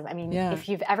Yeah. awesome. I mean, Yeah. if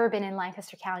you've ever been in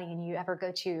Lancaster County and you ever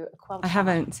go to a quilt I shop,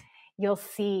 haven't. you'll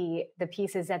see the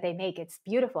pieces that they make. It's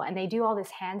beautiful. And they do all this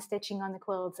hand stitching on the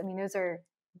quilts. I mean, those are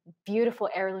beautiful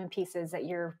heirloom pieces that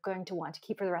you're going to want to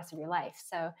keep for the rest of your life.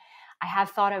 So I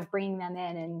have thought of bringing them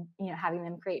in and, having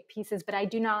them create pieces, but I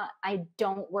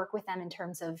don't work with them in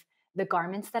terms of the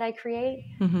garments that I create,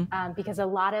 because a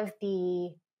lot of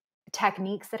the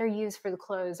techniques that are used for the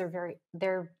clothes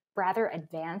they're rather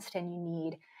advanced, and you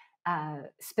need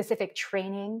specific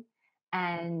training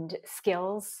and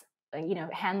skills.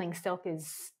 Handling silk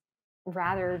is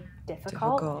rather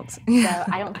difficult. So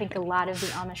I don't think a lot of the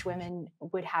Amish women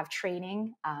would have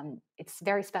training. It's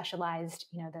very specialized.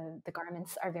 The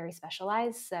garments are very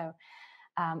specialized. So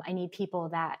I need people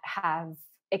that have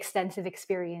extensive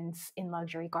experience in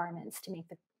luxury garments to make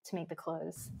the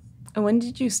clothes. And when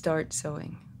did you start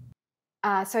sewing?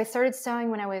 So I started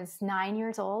sewing when I was 9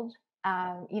 years old.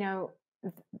 The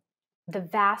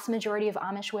vast majority of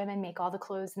Amish women make all the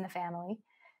clothes in the family.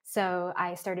 So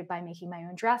I started by making my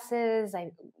own dresses.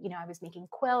 I was making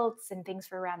quilts and things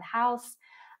for around the house,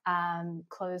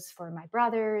 clothes for my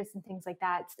brothers and things like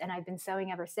that. And I've been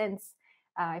sewing ever since.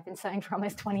 I've been sewing for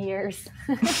almost 20 years,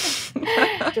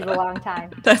 which is a long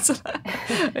time.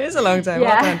 It is a long time.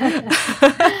 Yeah.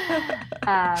 Well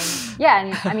done. Yeah.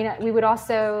 And I mean, we would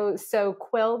also sew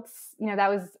quilts.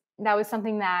 That was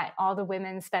something that all the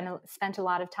women spent a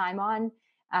lot of time on.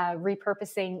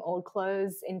 Repurposing old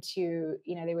clothes into,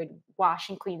 they would wash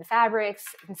and clean the fabrics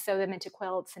and sew them into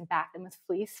quilts and back them with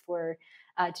fleece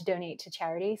to donate to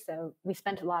charity. So we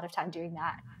spent a lot of time doing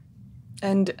that.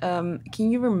 And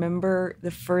can you remember the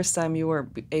first time you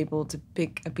were able to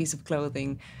pick a piece of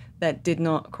clothing that did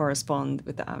not correspond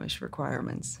with the Amish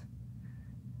requirements?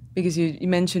 Because you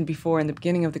mentioned before in the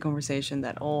beginning of the conversation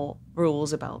that all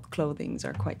rules about clothing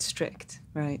are quite strict,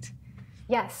 right?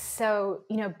 Yes. So,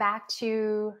 back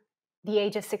to the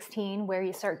age of 16, where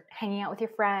you start hanging out with your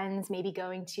friends, maybe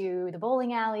going to the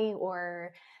bowling alley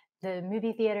or the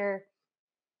movie theater.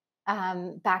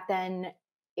 Back then,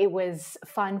 it was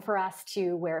fun for us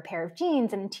to wear a pair of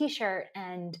jeans and a t-shirt,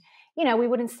 and we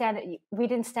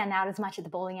didn't stand out as much at the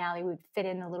bowling alley. We'd fit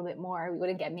in a little bit more. We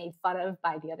wouldn't get made fun of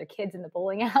by the other kids in the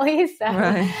bowling alley. So,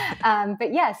 right.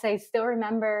 But yes, I still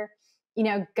remember,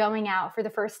 going out for the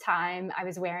first time. I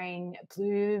was wearing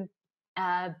blue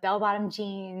bell-bottom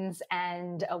jeans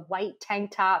and a white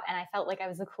tank top, and I felt like I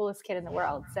was the coolest kid in the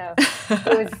world. So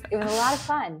it was a lot of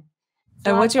fun.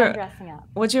 And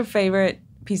what's your favorite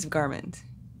piece of garment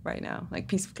right now? Like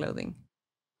piece of clothing?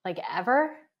 Like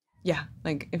ever? Yeah,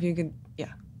 like if you could,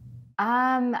 yeah.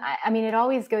 I mean, it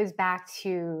always goes back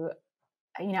to,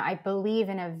 I believe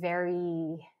in a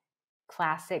very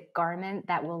classic garment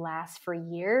that will last for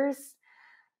years.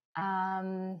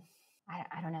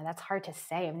 I don't know. That's hard to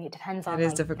say. I mean, it depends on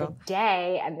the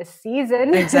day and the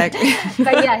season. Exactly.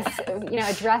 But yes,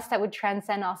 a dress that would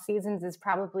transcend all seasons is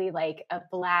probably like a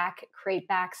black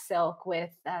crepeback silk with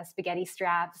spaghetti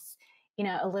straps,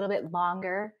 a little bit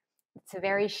longer. It's a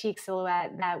very chic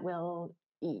silhouette that you're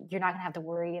not going to have to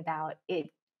worry about it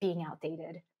being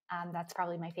outdated. That's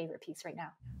probably my favorite piece right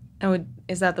now. And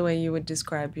is that the way you would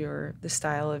describe the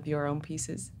style of your own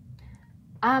pieces?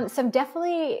 So I'm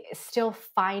definitely still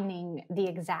finding the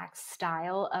exact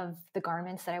style of the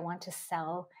garments that I want to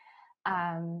sell.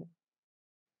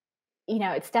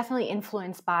 It's definitely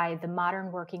influenced by the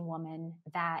modern working woman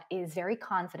that is very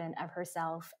confident of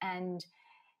herself. And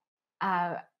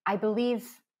I believe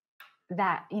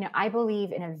that, I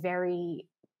believe in a very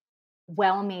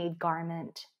well-made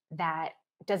garment that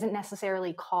doesn't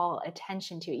necessarily call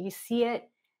attention to it. You see it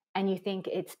and you think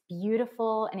it's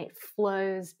beautiful and it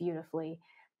flows beautifully,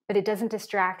 but it doesn't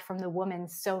distract from the woman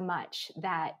so much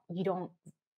that you don't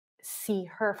see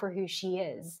her for who she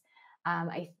is.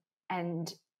 I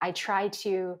try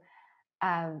to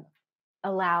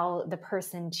allow the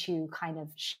person to kind of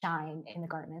shine in the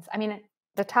garments. I mean,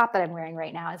 the top that I'm wearing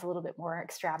right now is a little bit more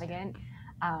extravagant.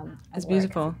 It's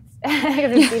beautiful.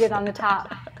 Because it's beaded on the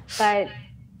top, but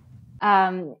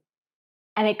and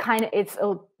it's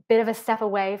a bit of a step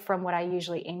away from what I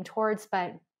usually aim towards.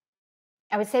 But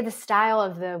I would say the style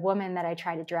of the woman that I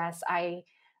try to dress, I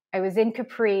I was in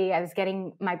Capri, I was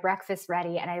getting my breakfast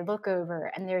ready, and I look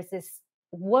over and there's this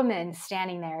woman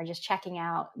standing there just checking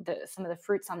out some of the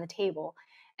fruits on the table.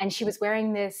 And she was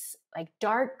wearing this like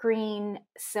dark green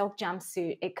silk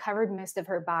jumpsuit. It covered most of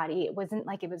her body. It wasn't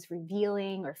like it was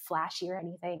revealing or flashy or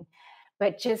anything,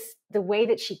 but just the way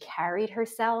that she carried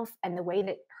herself and the way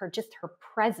that her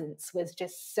presence was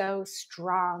just so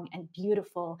strong and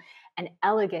beautiful and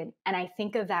elegant. And I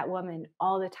think of that woman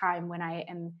all the time when I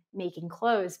am making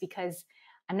clothes, because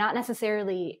I'm not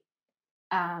necessarily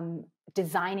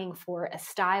designing for a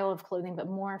style of clothing, but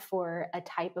more for a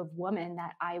type of woman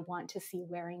that I want to see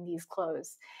wearing these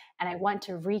clothes. And I want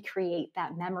to recreate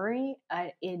that memory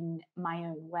in my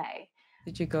own way.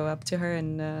 Did you go up to her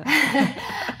and?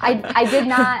 I did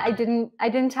not. I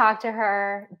didn't talk to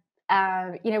her.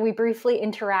 We briefly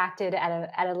interacted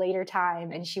at a later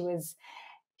time, and she was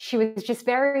just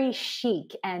very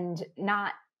chic and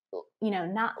not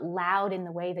loud in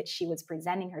the way that she was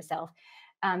presenting herself.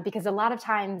 Because a lot of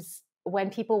times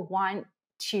when people want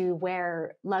to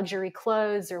wear luxury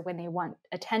clothes or when they want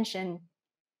attention,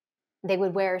 they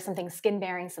would wear something skin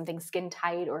bearing, something skin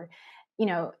tight, or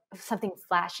something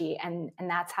flashy, and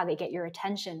that's how they get your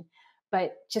attention.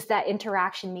 But just that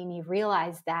interaction made me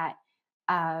realize that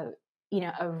a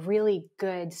really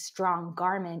good, strong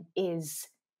garment is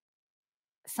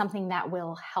something that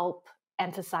will help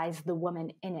emphasize the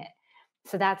woman in it.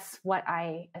 So that's what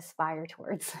I aspire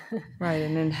towards. Right,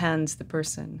 and enhance the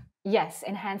person. Yes,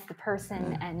 enhance the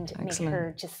person and excellent. make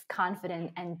her just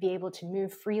confident and be able to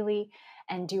move freely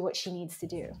and do what she needs to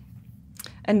do.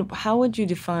 And how would you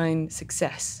define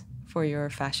success for your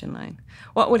fashion line?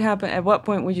 What would happen? At what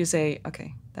point would you say,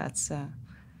 okay, that's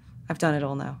I've done it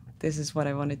all now. This is what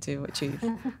I wanted to achieve.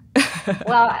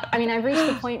 Well, I mean, I've reached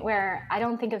the point where I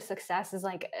don't think of success as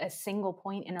like a single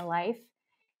point in a life.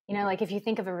 Like if you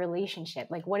think of a relationship,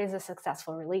 like what is a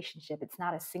successful relationship? It's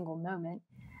not a single moment.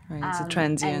 Right, it's a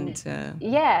transient.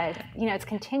 It's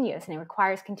continuous and it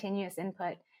requires continuous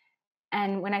input.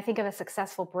 And when I think of a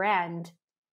successful brand,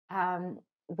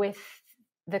 with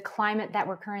the climate that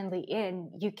we're currently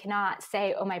in, you cannot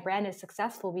say, oh, my brand is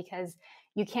successful, because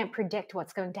you can't predict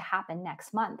what's going to happen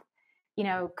next month.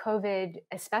 COVID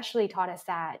especially taught us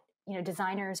that,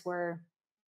 designers were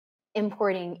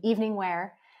importing evening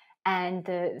wear, and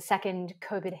the second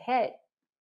COVID hit,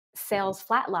 sales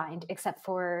flatlined except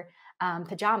for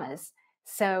pajamas.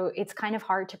 So it's kind of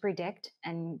hard to predict,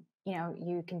 and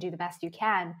you can do the best you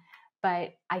can.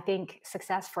 But I think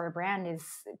success for a brand is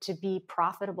to be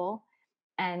profitable.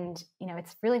 And,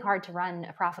 it's really hard to run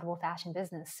a profitable fashion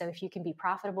business. So if you can be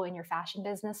profitable in your fashion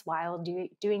business while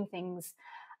doing things,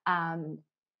 up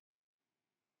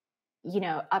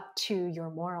to your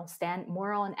moral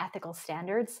and ethical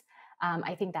standards,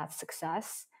 I think that's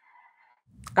success.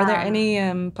 Are there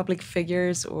any public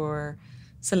figures or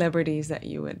celebrities that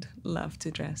you would love to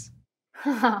dress?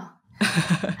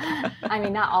 I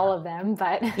mean, not all of them,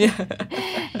 but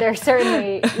there's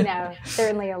certainly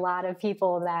a lot of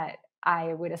people that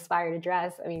I would aspire to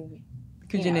dress. I mean,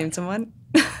 could you name someone?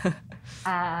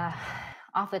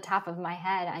 Off the top of my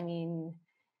head,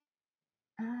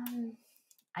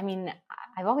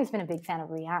 I've always been a big fan of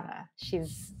Rihanna.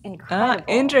 She's incredible.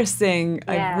 Interesting.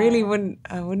 Yeah.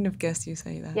 I wouldn't have guessed you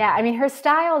say that. Yeah, I mean, her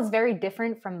style is very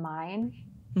different from mine,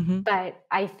 but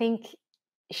I think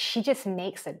she just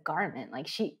makes a garment. Like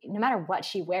no matter what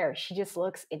she wears, she just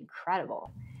looks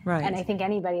incredible. Right. And I think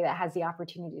anybody that has the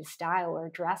opportunity to style or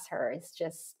dress her is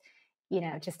just,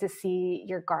 just to see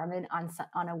your garment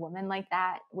on a woman like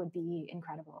that would be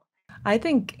incredible. I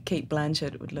think Cate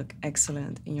Blanchett would look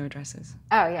excellent in your dresses.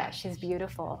 Oh yeah, she's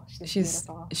beautiful.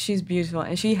 She's beautiful,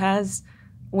 and she has.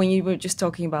 When you were just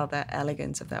talking about that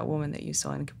elegance of that woman that you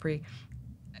saw in Capri,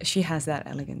 she has that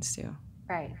elegance too.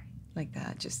 Right. Like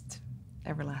that, just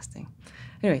everlasting.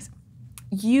 Anyways,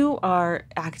 you are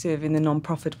active in the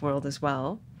nonprofit world as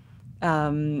well.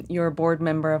 You're a board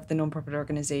member of the nonprofit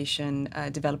organization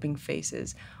Developing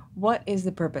Faces. What is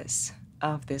the purpose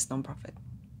of this nonprofit?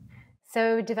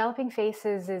 So Developing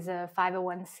Faces is a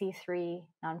 501c3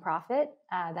 nonprofit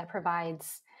that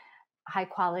provides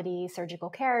high-quality surgical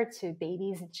care to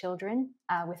babies and children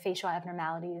with facial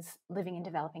abnormalities living in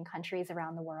developing countries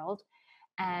around the world.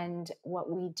 And what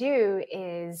we do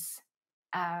is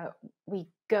we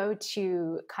go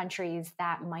to countries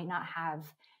that might not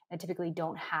have, typically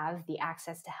don't have the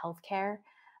access to healthcare,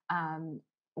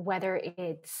 whether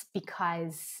it's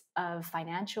because of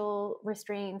financial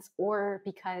restraints or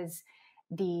because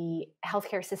the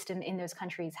healthcare system in those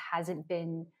countries hasn't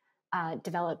been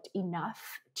developed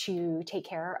enough to take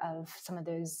care of some of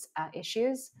those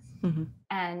issues.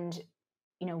 And,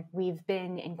 we've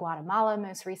been in Guatemala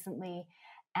most recently,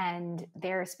 And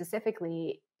there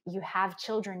specifically, you have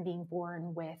children being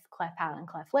born with cleft palate and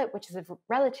cleft lip, which is a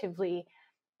relatively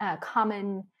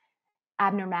common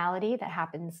abnormality that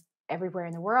happens everywhere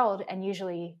in the world. And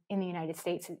usually in the United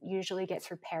States, it usually gets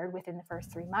repaired within the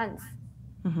first 3 months.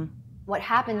 Mm-hmm. What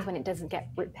happens when it doesn't get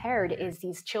repaired is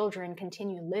these children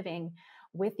continue living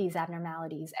with these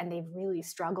abnormalities, and they really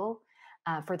struggle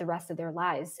for the rest of their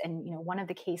lives. And one of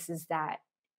the cases that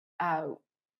I'll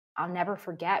never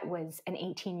forget was an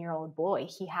 18-year-old boy.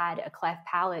 He had a cleft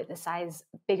palate the size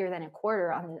bigger than a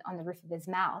quarter on the roof of his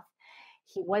mouth.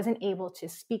 He wasn't able to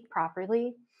speak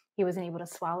properly. He wasn't able to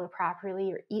swallow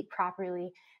properly or eat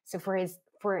properly. So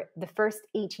for the first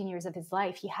 18 years of his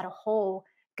life, he had a hole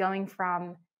going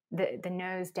from the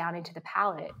nose down into the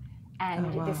palate.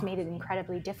 And this made it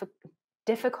incredibly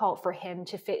difficult for him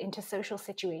to fit into social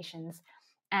situations.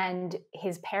 And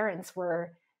his parents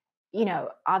were,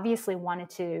 obviously wanted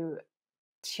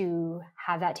to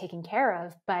have that taken care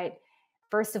of. But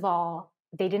first of all,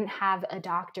 they didn't have a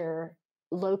doctor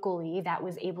locally that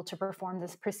was able to perform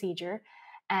this procedure.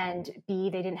 And B,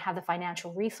 they didn't have the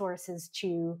financial resources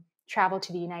to travel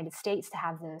to the United States to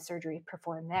have the surgery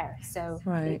performed there. So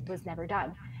it was never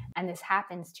done. And this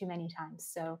happens too many times.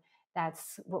 So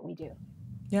that's what we do.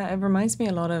 Yeah, it reminds me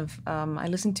a lot of, I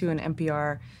listened to an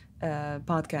NPR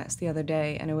podcast the other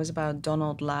day, and it was about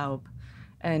Donald Laub.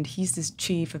 And he's this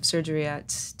chief of surgery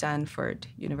at Stanford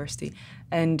University.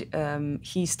 And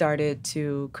he started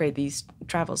to create these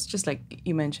travels, just like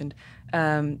you mentioned,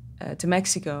 to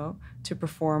Mexico to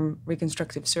perform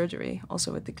reconstructive surgery,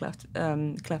 also with the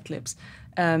cleft lips.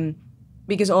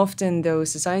 Because often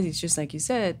those societies, just like you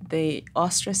said, they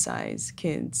ostracize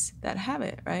kids that have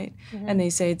it, right? Mm-hmm. And they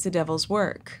say it's the devil's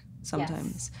work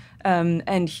sometimes. Yes.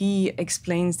 And he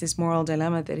explains this moral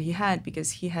dilemma that he had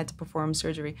because he had to perform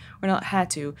surgery, or not had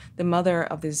to. The mother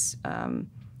of this, I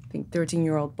think,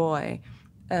 13-year-old boy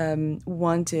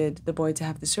wanted the boy to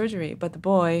have the surgery, but the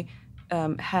boy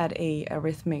had a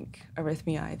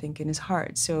arrhythmia, I think, in his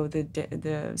heart. So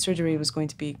the surgery was going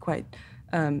to be quite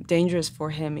dangerous for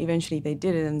him. Eventually they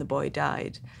did it and the boy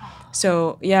died.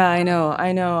 So yeah, I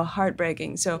know,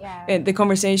 heartbreaking. So the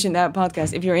conversation, that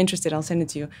podcast, if you're interested, I'll send it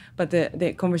to you. But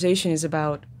the conversation is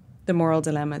about the moral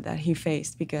dilemma that he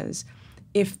faced, because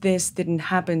if this didn't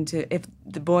happen if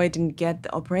the boy didn't get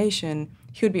the operation,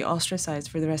 he would be ostracized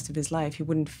for the rest of his life. He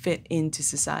wouldn't fit into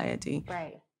society.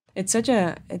 Right. It's such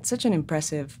an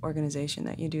impressive organization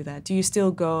that you do that. Do you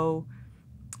still go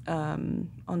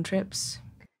on trips?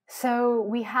 So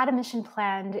we had a mission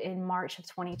planned in March of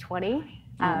 2020.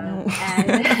 And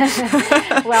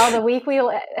well, the week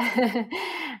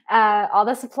all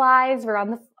the supplies were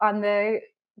on the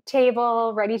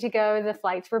table, ready to go. The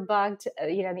flights were booked.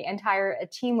 The entire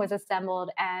team was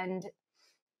assembled. And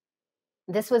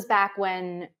this was back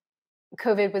when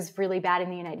COVID was really bad in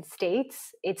the United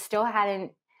States. It still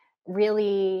hadn't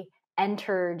really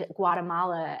entered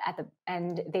Guatemala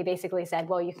and they basically said,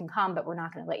 well, you can come, but we're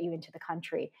not going to let you into the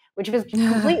country, which was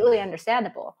completely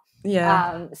understandable.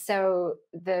 Yeah. So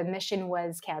the mission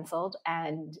was canceled,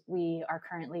 and we are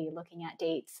currently looking at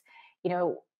dates.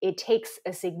 It takes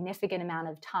a significant amount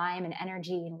of time and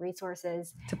energy and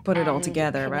resources to put it all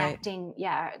together, right?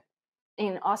 Yeah.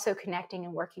 And also connecting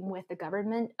and working with the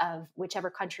government of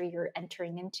whichever country you're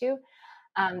entering into.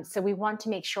 So we want to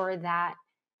make sure that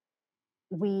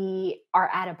we are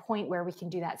at a point where we can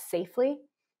do that safely,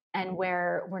 and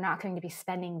where we're not going to be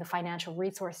spending the financial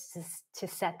resources to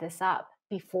set this up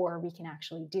before we can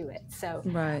actually do it. So,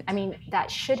 right. I mean, that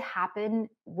should happen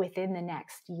within the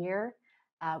next year.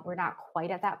 We're not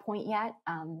quite at that point yet.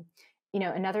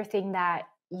 Another thing that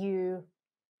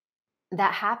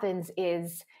happens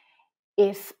is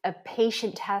if a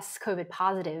patient tests COVID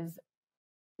positive,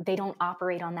 they don't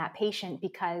operate on that patient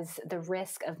because the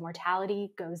risk of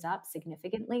mortality goes up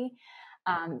significantly.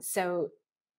 So,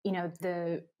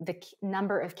 the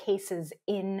number of cases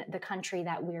in the country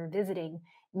that we're visiting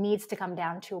needs to come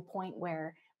down to a point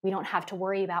where we don't have to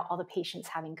worry about all the patients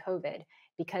having COVID,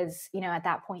 because, at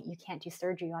that point you can't do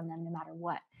surgery on them no matter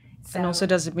what. So, and also,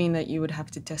 does it mean that you would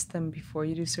have to test them before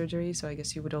you do surgery? So I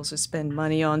guess you would also spend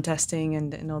money on testing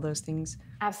and all those things.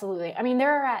 Absolutely. I mean,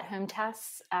 there are at-home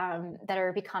tests that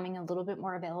are becoming a little bit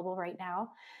more available right now.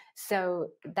 So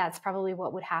that's probably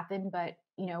what would happen. But,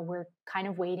 we're kind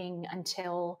of waiting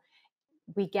until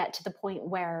we get to the point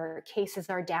where cases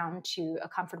are down to a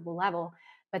comfortable level.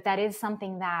 But that is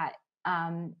something that,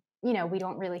 we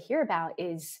don't really hear about.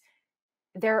 Is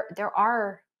there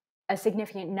are a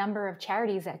significant number of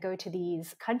charities that go to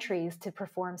these countries to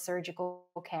perform surgical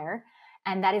care.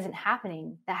 And that isn't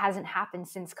happening. That hasn't happened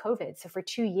since COVID. So for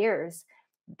 2 years,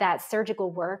 that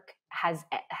surgical work has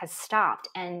stopped,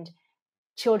 and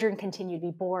children continue to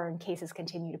be born, cases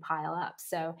continue to pile up.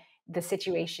 So the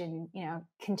situation,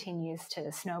 continues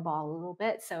to snowball a little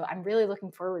bit. So I'm really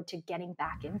looking forward to getting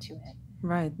back into it.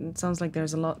 Right. It sounds like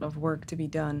there's a lot of work to be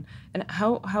done. And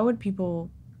how would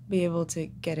people be able to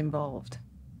get involved?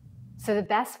 So the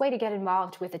best way to get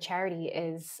involved with a charity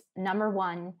is, number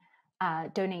one,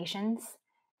 donations,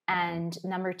 and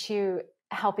number two,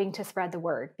 helping to spread the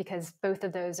word, because both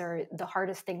of those are the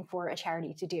hardest thing for a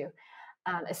charity to do.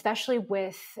 Especially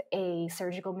with a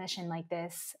surgical mission like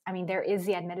this. I mean, there is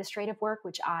the administrative work,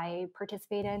 which I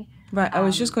participate in. Right. I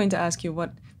was just going to ask you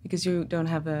because you don't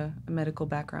have a medical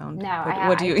background. No,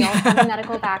 what do you? I don't have a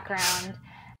medical background.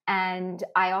 And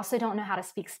I also don't know how to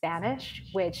speak Spanish,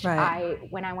 which Right.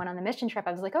 when I went on the mission trip,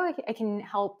 I was like, oh, I can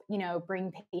help,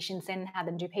 bring patients in, have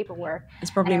them do paperwork. It's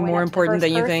probably more important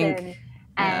than you think.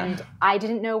 And I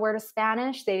didn't know a word of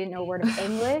Spanish. They didn't know a word of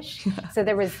English. So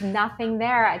there was nothing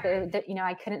there. I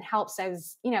couldn't help. So I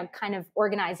was, kind of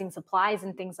organizing supplies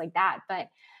and things like that. But,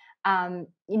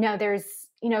 there's,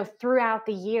 throughout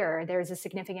the year, there's a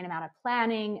significant amount of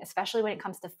planning, especially when it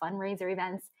comes to fundraiser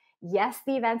events. Yes,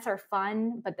 the events are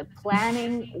fun, but the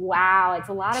planning, wow, it's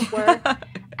a lot of work.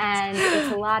 And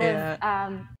it's a lot of,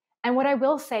 and what I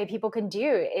will say people can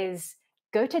do is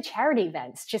go to charity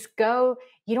events. Just go.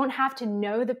 You don't have to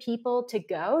know the people to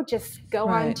go. Just go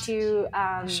on to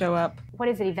show up. What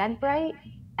is it, Eventbrite?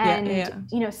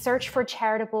 And search for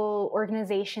charitable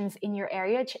organizations in your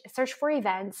area. Search for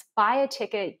events. Buy a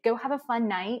ticket. Go have a fun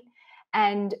night.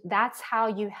 And that's how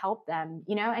you help them.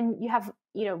 And you have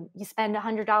you spend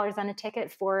 $100 on a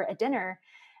ticket for a dinner,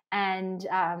 and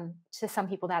to some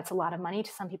people that's a lot of money.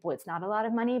 To some people it's not a lot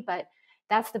of money, but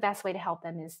that's the best way to help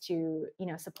them, is to,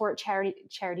 support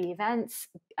charity events,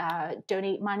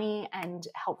 donate money, and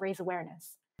help raise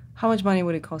awareness. How much money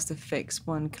would it cost to fix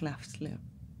one cleft lip?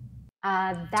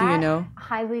 Do you know?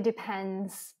 Highly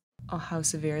depends on how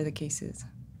severe the case is.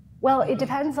 Well, it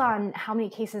depends on how many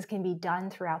cases can be done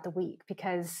throughout the week,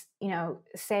 because,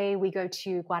 say we go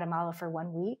to Guatemala for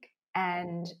 1 week,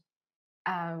 and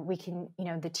we can,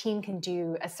 the team can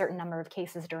do a certain number of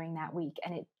cases during that week.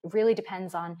 And it really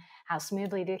depends on how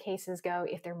smoothly the cases go.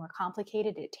 If they're more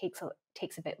complicated, it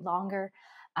takes a bit longer.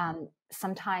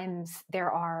 Sometimes there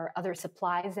are other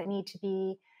supplies that need to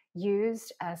be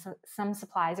used. Some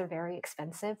supplies are very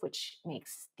expensive, which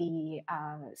makes the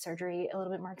surgery a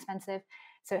little bit more expensive.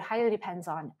 So it highly depends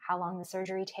on how long the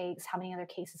surgery takes, how many other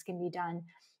cases can be done.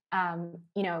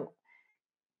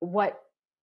 What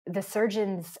the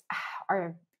surgeons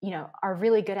are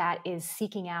really good at is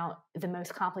seeking out the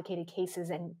most complicated cases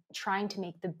and trying to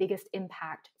make the biggest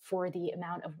impact for the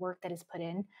amount of work that is put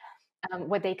in.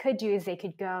 What they could do is they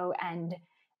could go and,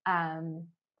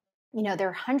 there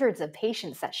are hundreds of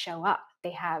patients that show up.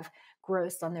 They have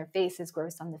growths on their faces,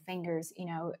 growths on the fingers,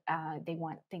 they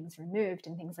want things removed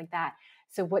and things like that.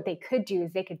 So what they could do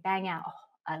is they could bang out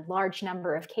a large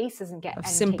number of cases and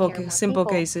simple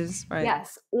cases, right?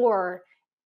 Yes. Or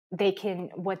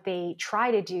what they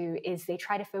try to do is they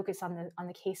try to focus on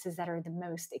the cases that are the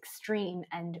most extreme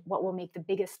and what will make the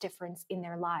biggest difference in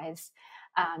their lives.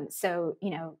 So,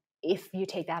 if you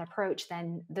take that approach,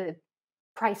 then the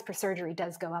price per surgery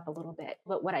does go up a little bit.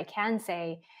 But what I can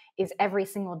say is every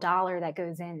single dollar that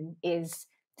goes in is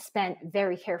spent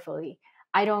very carefully.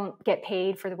 I don't get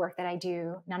paid for the work that I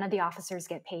do. None of the officers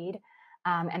get paid.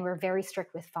 And we're very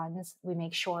strict with funds. We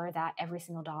make sure that every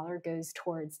single dollar goes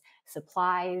towards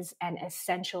supplies and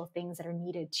essential things that are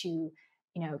needed to,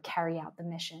 carry out the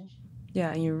mission.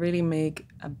 Yeah, and you really make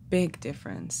a big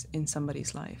difference in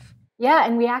somebody's life. Yeah,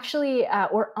 and we actually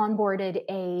onboarded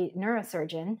a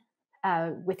neurosurgeon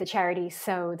with the charity.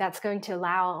 So that's going to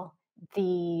allow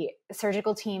the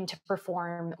surgical team to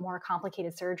perform more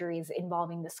complicated surgeries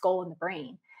involving the skull and the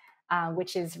brain,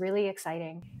 which is really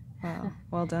exciting. Wow,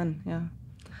 well done. Yeah.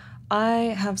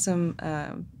 I have some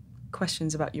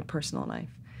questions about your personal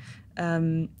life.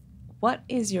 What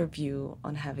is your view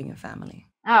on having a family?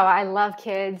 Oh, I love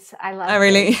kids. I love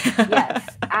really? Kids.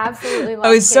 Yes, absolutely love I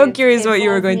was kids. so curious Kids what you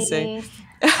were love going me. to say.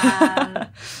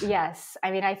 Yes.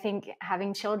 I mean, I think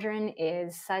having children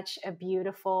is such a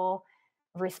beautiful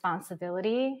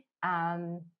responsibility.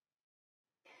 I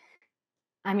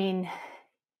mean,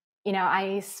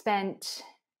 I spent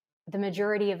the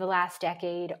majority of the last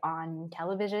decade on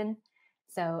television.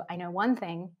 So I know one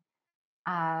thing,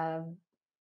 the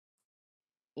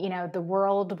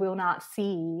world will not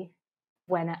see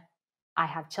when I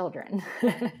have children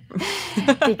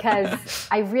because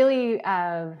I really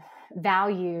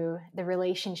value the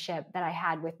relationship that I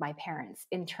had with my parents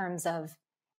in terms of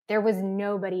there was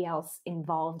nobody else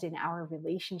involved in our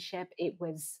relationship. It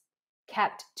was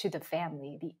kept to the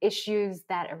family. The issues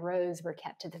that arose were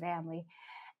kept to the family.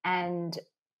 And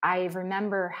I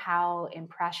remember how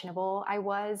impressionable I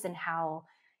was and how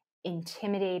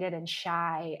intimidated and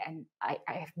shy. And I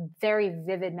have very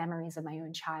vivid memories of my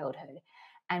own childhood.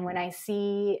 And when I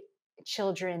see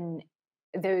children,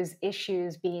 those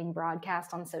issues being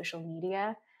broadcast on social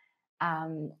media,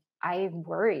 I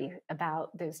worry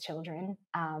about those children.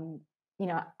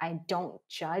 I don't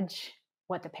judge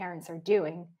what the parents are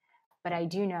doing, but I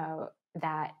do know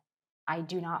that I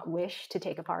do not wish to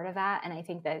take a part of that. And I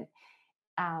think that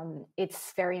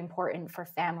it's very important for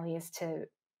families to,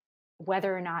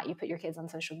 whether or not you put your kids on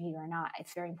social media or not,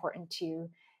 it's very important to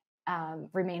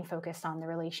remain focused on the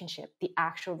relationship, the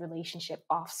actual relationship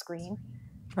off screen.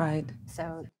 Right.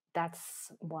 So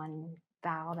that's one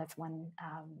vow, that's one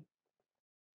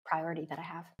priority that I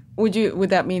have. Would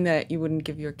that mean that you wouldn't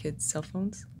give your kids cell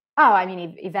phones? Oh, I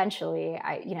mean, eventually,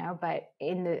 but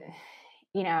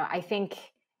I think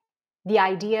the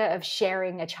idea of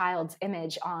sharing a child's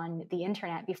image on the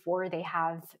internet before they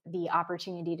have the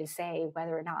opportunity to say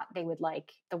whether or not they would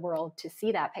like the world to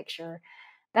see that picture,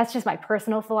 that's just my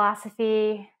personal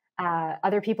philosophy.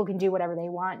 Other people can do whatever they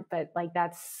want, but like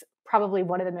that's probably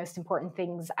one of the most important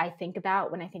things I think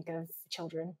about when I think of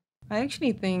children. I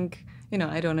actually think,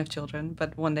 I don't have children,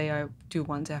 but one day I do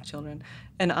want to have children.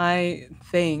 And I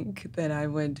think that I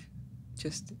would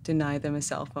just deny them a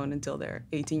cell phone until they're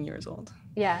 18 years old.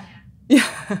 Yeah.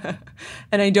 Yeah.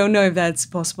 And I don't know if that's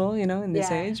possible, in this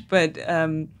age, but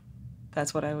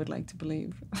that's what I would like to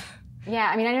believe. Yeah,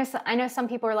 I mean, I know some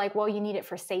people are like, well, you need it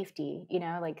for safety,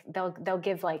 like they'll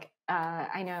give like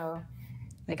I know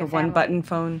like a one-button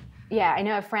phone. Yeah, I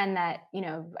know a friend that,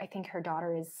 I think her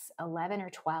daughter is 11 or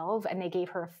 12, and they gave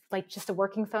her like just a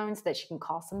working phone so that she can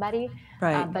call somebody,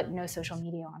 right? But no social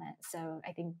media on it. So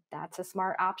I think that's a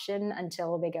smart option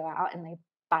until they go out and they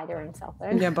buy their own cell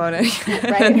phone. Yeah, bought it.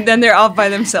 Right? Then they're off by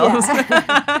themselves.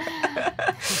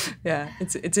 Yeah,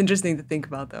 it's interesting to think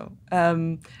about though.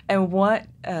 And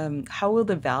how will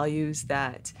the values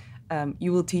that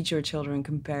you will teach your children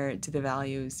compare to the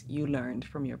values you learned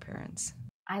from your parents?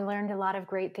 I learned a lot of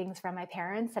great things from my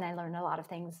parents, and I learned a lot of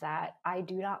things that I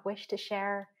do not wish to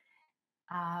share.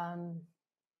 I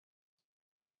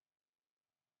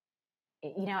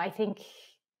think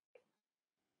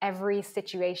every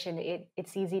situation,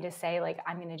 it's easy to say like,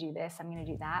 I'm going to do this, I'm going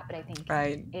to do that. But I think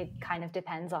it kind of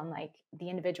depends on like the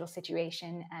individual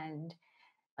situation and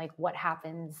like what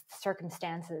happens,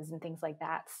 circumstances and things like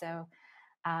that. So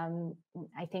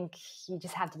I think you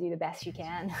just have to do the best you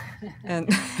can.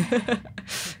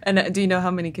 And do you know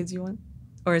how many kids you want?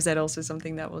 Or is that also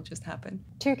something that will just happen?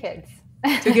 2 kids.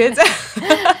 2 kids?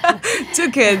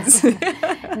 2 kids.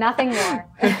 Nothing more.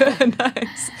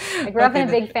 Nice. I grew up in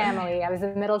a big family. I was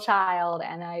a middle child,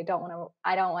 and I don't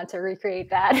want to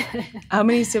recreate that. How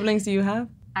many siblings do you have?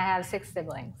 I have 6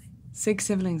 siblings. 6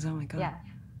 siblings, oh my God. Yeah.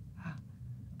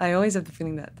 I always have the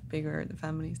feeling that the bigger the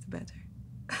family is, the better.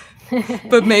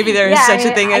 But maybe there is such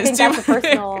a thing as too.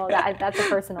 That's a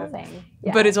personal thing.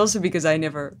 Yeah. But it's also because I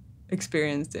never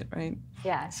experienced it, right?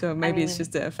 Yeah. So maybe it's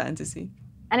just a fantasy.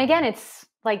 And again, it's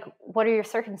like, what are your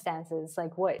circumstances?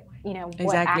 Like what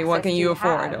exactly. What can you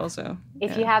afford also?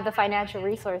 If you have the financial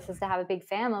resources to have a big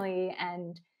family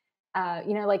and,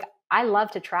 like I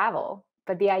love to travel,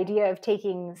 but the idea of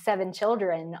taking 7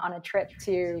 children on a trip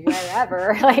to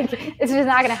wherever, like, it's just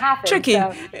not going to happen. Tricky.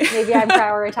 So maybe I'm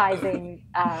prioritizing,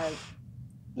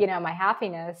 my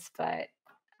happiness, but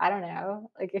I don't know.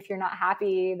 Like, if you're not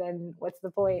happy, then what's the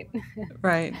point?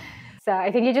 Right. So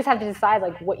I think you just have to decide,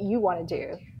 like, what you want to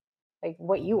do, like,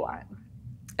 what you want.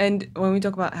 And when we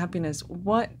talk about happiness,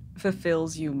 what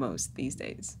fulfills you most these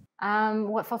days?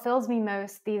 What fulfills me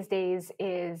most these days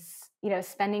is,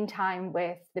 spending time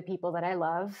with the people that I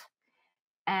love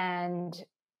and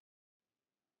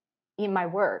in my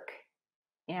work.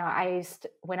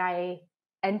 When I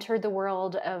entered the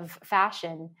world of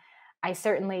fashion, I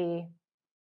certainly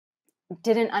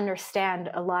didn't understand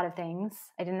a lot of things.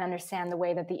 I didn't understand the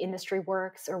way that the industry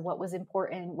works or what was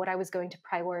important, what I was going to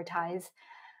prioritize.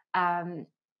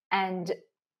 And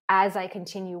as I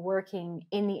continue working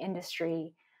in the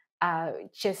industry,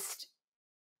 just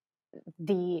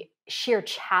the sheer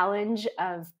challenge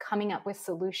of coming up with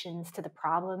solutions to the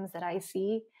problems that I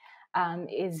see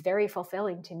is very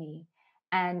fulfilling to me.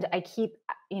 And I keep,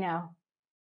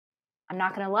 I'm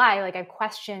not going to lie, like I've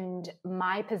questioned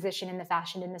my position in the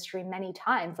fashion industry many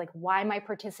times. Like, why am I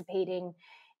participating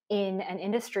in an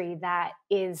industry that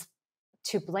is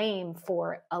to blame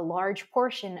for a large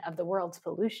portion of the world's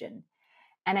pollution?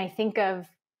 And I think of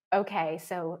okay,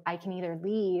 so I can either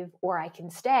leave or I can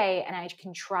stay, and I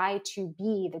can try to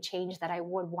be the change that I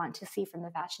would want to see from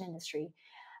the fashion industry.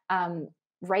 Um,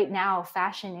 right now,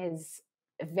 fashion is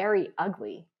very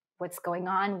ugly. What's going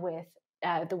on with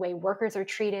the way workers are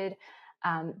treated,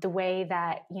 the way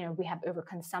that, you know, we have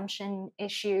overconsumption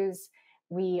issues.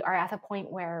 We are at the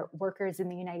point where workers in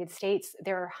the United States,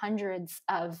 there are hundreds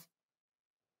of,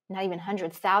 not even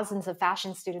hundreds, thousands of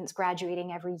fashion students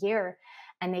graduating every year,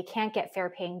 and they can't get fair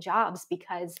paying jobs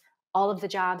because all of the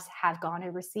jobs have gone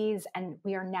overseas, and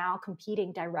we are now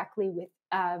competing directly with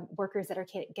workers that are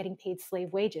getting paid slave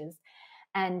wages.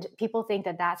 And people think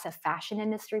that that's a fashion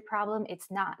industry problem. It's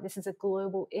not. This is a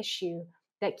global issue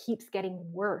that keeps getting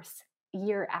worse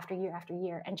year after year after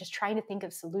year. And just trying to think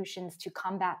of solutions to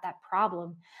combat that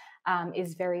problem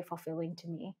is very fulfilling to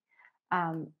me.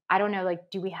 I don't know, like,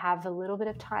 do we have a little bit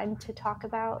of time to talk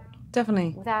about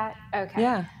Definitely. that? Okay.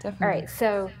 Yeah, definitely. All right.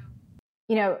 So,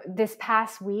 you know, this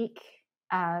past week,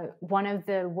 one of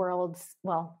the world's,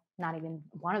 well, not even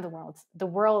one of the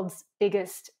world's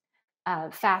biggest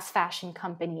fast fashion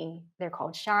company, they're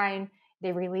called Shine.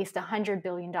 They released $100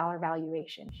 billion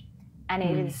valuation. And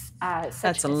it is such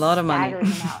That's a lot of money.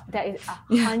 staggering amount. That is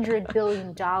 $100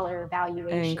 billion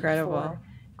valuation Incredible. for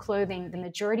clothing. The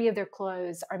majority of their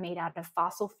clothes are made out of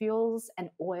fossil fuels and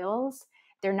oils.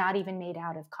 They're not even made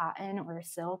out of cotton or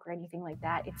silk or anything like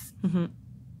that. It's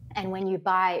and when you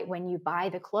buy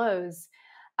the clothes,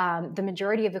 the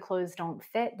majority of the clothes don't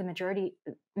fit.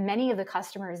 Many of the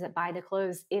customers that buy the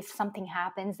clothes, if something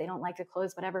happens, they don't like the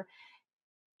clothes, whatever,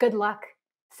 good luck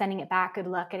sending it back. Good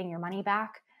luck getting your money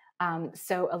back.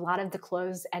 So a lot of the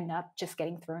clothes end up just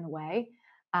getting thrown away.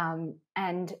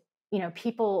 And, you know,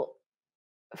 people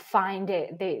find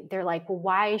it, they're like, well,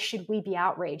 why should we be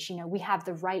outraged? You know, we have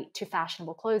the right to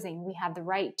fashionable clothing. We have the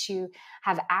right to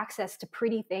have access to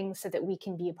pretty things so that we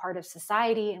can be a part of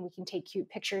society and we can take cute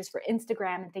pictures for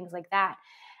Instagram and things like that.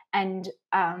 And,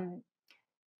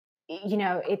 you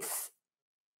know, it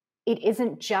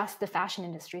isn't just the fashion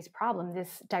industry's problem.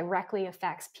 This directly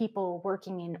affects people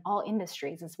working in all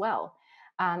industries as well.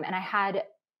 And I had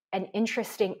an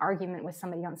interesting argument with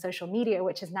somebody on social media,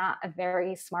 which is not a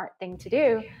very smart thing to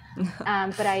do.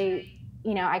 But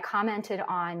I commented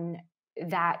on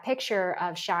that picture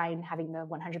of Shine having the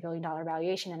 $100 billion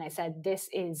valuation. And I said, this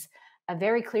is a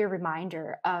very clear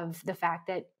reminder of the fact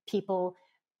that people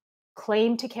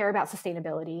claim to care about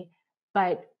sustainability,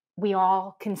 but we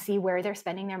all can see where they're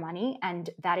spending their money, and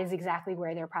that is exactly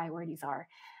where their priorities are.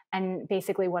 And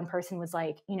basically one person was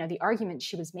like, you know, the argument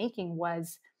she was making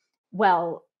was,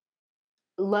 well,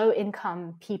 low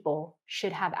income people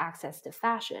should have access to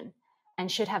fashion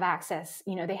and should have access,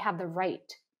 you know, they have the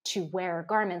right to wear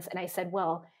garments. And I said,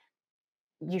 well,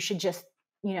 you should just,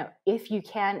 you know, if you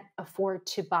can't afford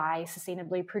to buy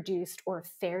sustainably produced or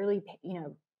fairly, you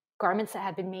know, garments that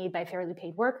have been made by fairly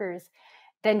paid workers,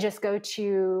 then just go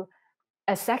to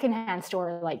a secondhand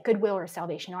store like Goodwill or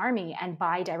Salvation Army and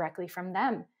buy directly from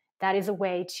them. That is a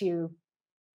way to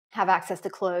have access to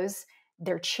clothes.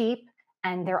 They're cheap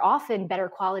and they're often better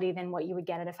quality than what you would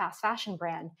get at a fast fashion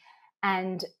brand.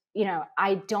 And, you know,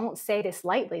 I don't say this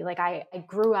lightly. Like I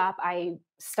grew up, I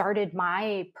started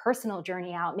my personal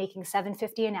journey out making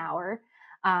 $7.50 an hour.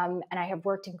 And I have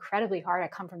worked incredibly hard. I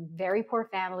come from a very poor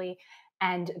family.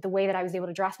 And the way that I was able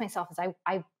to dress myself is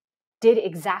I did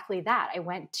exactly that. I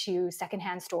went to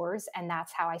secondhand stores and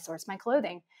that's how I sourced my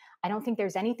clothing. I don't think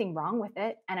there's anything wrong with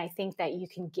it. And I think that you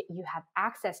have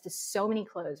access to so many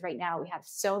clothes right now. We have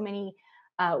so many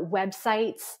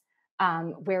websites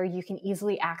where you can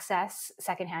easily access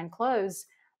secondhand clothes.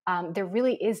 There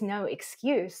really is no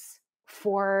excuse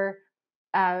for,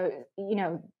 you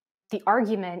know, the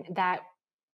argument that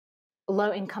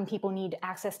low-income people need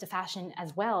access to fashion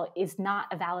as well is not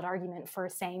a valid argument for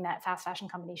saying that fast fashion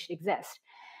companies should exist.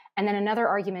 And then another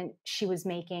argument she was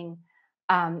making,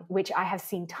 which I have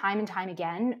seen time and time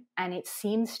again, and it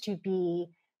seems to be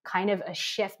kind of a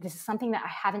shift. This is something that I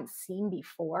haven't seen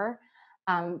before,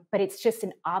 but it's just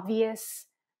an obvious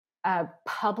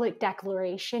public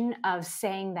declaration of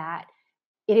saying that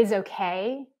it is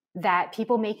okay that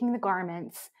people making the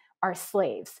garments are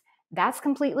slaves. That's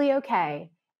completely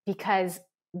okay because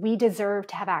we deserve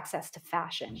to have access to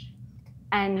fashion.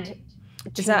 And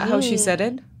is that how she said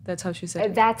it? That's how she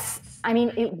said it? That's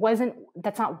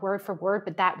not word for word,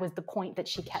 but that was the point that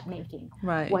she kept making.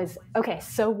 Right. Was, okay,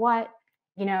 so what?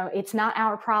 You know, it's not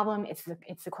our problem. It's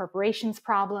the corporation's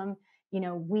problem. You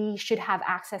know, we should have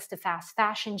access to fast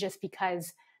fashion. Just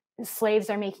because slaves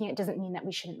are making it doesn't mean that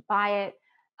we shouldn't buy it.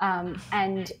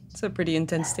 And it's a pretty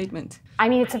intense statement. I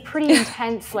mean, it's a pretty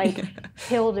intense, like,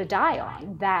 hill to die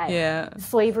on, that Yeah.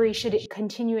 slavery should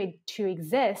continue to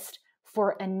exist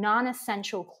for a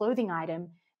non-essential clothing item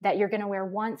that you're going to wear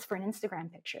once for an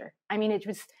Instagram picture. I mean, it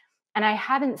was, and I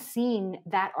haven't seen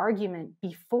that argument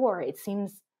before. It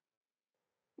seems,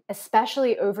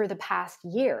 especially over the past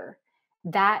year,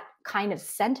 that kind of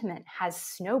sentiment has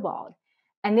snowballed.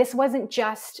 And this wasn't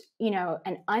just,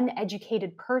 an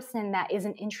uneducated person that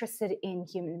isn't interested in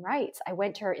human rights. I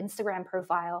went to her Instagram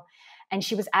profile and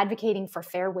she was advocating for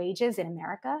fair wages in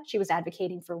America. She was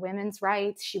advocating for women's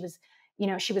rights. She was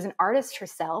an artist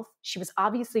herself. She was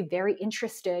obviously very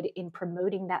interested in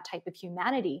promoting that type of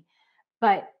humanity.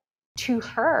 But to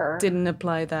her, didn't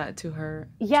apply that to her.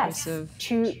 Yes.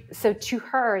 Choice of... To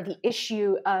her, the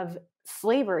issue of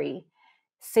slavery,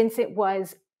 since it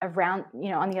was around,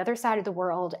 on the other side of the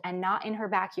world and not in her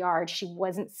backyard, she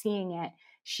wasn't seeing it.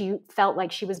 She felt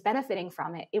like she was benefiting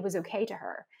from it. It was okay to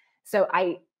her. So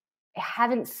I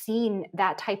haven't seen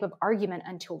that type of argument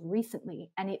until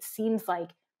recently. And it seems like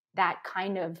that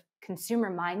kind of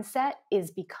consumer mindset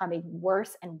is becoming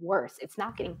worse and worse. It's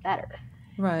not getting better.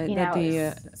 Right. That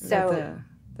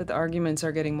the arguments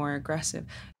are getting more aggressive.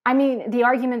 I mean, the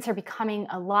arguments are becoming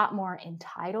a lot more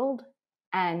entitled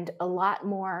and a lot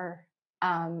more,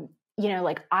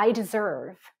 like, I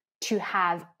deserve to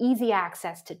have easy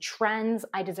access to trends.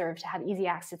 I deserve to have easy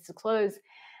access to clothes.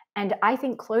 And I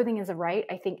think clothing is a right.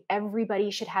 I think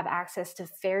everybody should have access to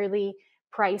fairly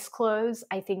priced clothes.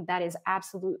 I think that is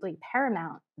absolutely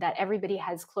paramount, that everybody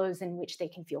has clothes in which they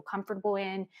can feel comfortable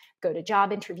in, go to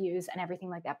job interviews and everything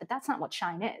like that. But that's not what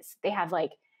Shine is. They have,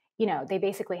 like, they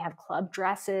basically have club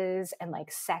dresses and, like,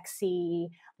 sexy,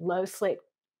 low slit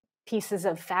pieces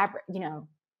of fabric.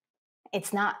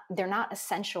 They're not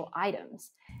essential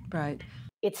items. Right.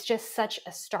 It's just such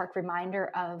a stark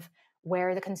reminder of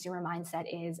where the consumer mindset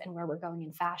is and where we're going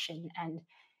in fashion. And,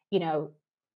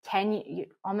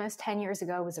 almost 10 years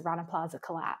ago was the Rana Plaza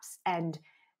collapse. And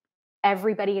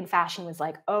everybody in fashion was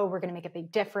like, oh, we're going to make a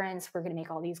big difference. We're going to make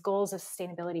all these goals of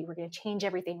sustainability. We're going to change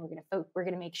everything. We're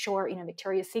going to make sure,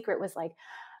 Victoria's Secret was like,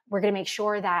 we're going to make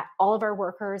sure that all of our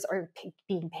workers are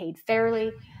being paid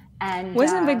fairly. And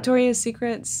wasn't Victoria's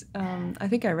Secret's, I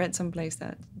think I read someplace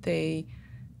that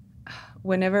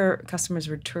whenever customers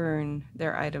return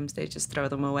their items, they just throw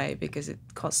them away because it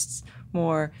costs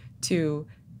more to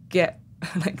get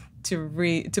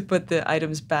to put the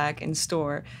items back in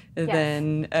store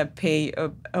than pay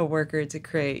a worker to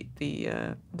create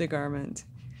the garment.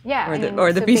 Yeah,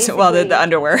 the piece, the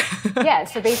underwear. Yeah,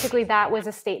 so basically that was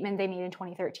a statement they made in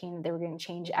 2013 that they were going to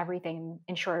change everything and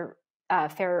ensure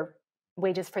fair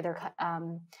wages for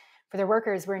their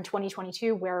workers. We're in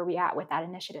 2022. Where are we at with that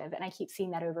initiative? And I keep seeing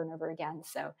that over and over again.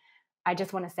 So I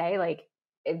just want to say, like,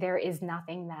 there is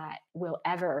nothing that will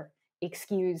ever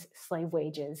excuse slave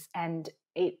wages. And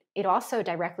it also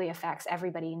directly affects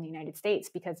everybody in the United States,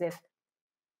 because if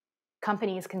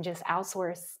companies can just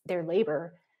outsource their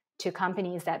labor to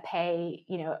companies that pay,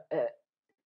 a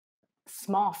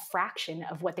small fraction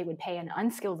of what they would pay an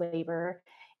unskilled laborer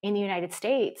in the United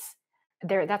States,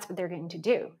 that's what they're going to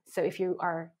do. So if you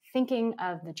are thinking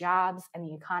of the jobs and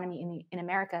the economy in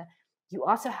America, you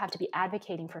also have to be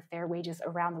advocating for fair wages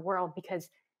around the world, because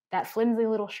that flimsy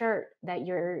little shirt that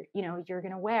you're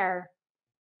going to wear,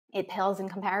 it pales in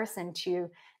comparison to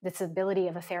the stability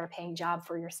of a fair paying job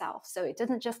for yourself. So it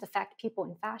doesn't just affect people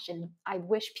in fashion. I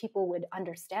wish people would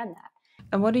understand that.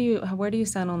 And where do you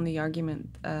stand on the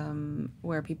argument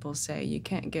where people say you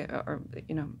can't get, or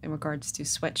in regards to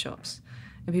sweatshops,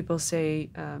 and people say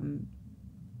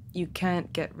you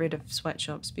can't get rid of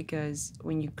sweatshops because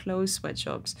when you close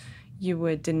sweatshops, you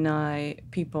would deny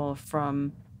people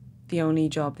from the only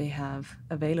job they have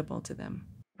available to them.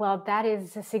 Well, that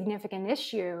is a significant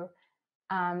issue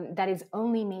that is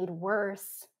only made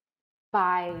worse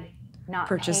by not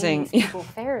paying these people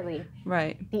fairly.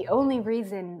 Right. The only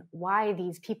reason why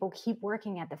these people keep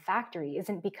working at the factory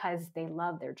isn't because they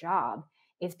love their job.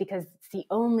 It's because it's the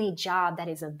only job that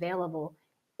is available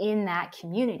in that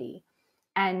community.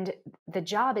 And the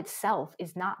job itself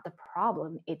is not the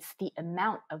problem. It's the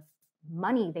amount of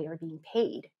money they are being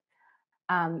paid.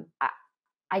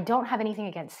 I don't have anything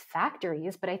against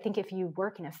factories, but I think if you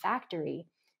work in a factory,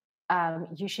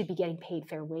 you should be getting paid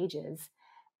fair wages.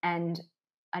 And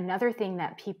another thing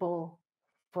that people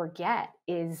forget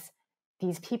is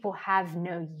these people have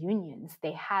no unions.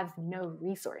 They have no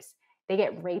resource. They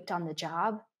get raped on the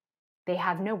job. They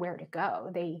have nowhere to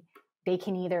go. They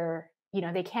can either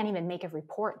they can't even make a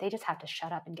report. They just have to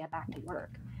shut up and get back to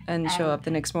work. And show up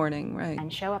the next morning, right?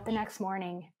 And show up the next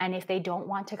morning. And if they don't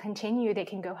want to continue, they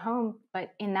can go home.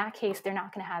 But in that case, they're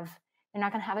not going to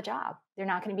have a job. They're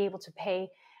not going to be able to pay.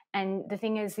 And the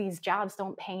thing is, these jobs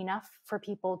don't pay enough for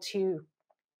people to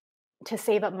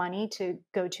save up money to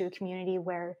go to a community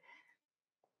where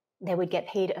they would get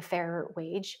paid a fair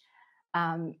wage.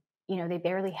 They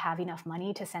barely have enough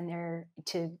money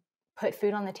to put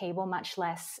food on the table, much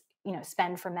less,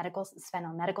 spend on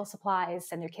medical supplies,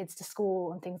 send their kids to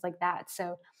school and things like that.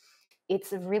 So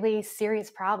it's a really serious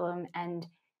problem. And,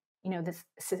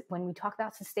 when we talk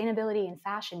about sustainability in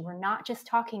fashion, we're not just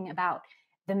talking about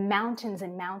the mountains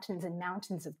and mountains and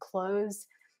mountains of clothes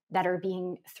that are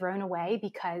being thrown away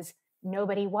because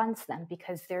nobody wants them,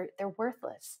 because they're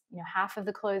worthless. Half of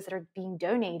the clothes that are being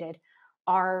donated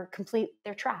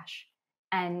they're trash.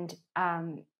 And,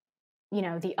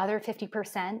 the other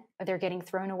 50%, they're getting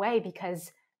thrown away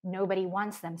because nobody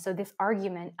wants them. So this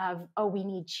argument of, we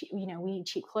need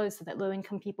cheap clothes so that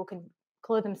low-income people can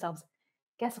clothe themselves.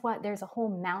 Guess what? There's a whole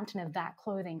mountain of that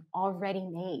clothing already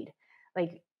made.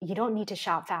 Like, you don't need to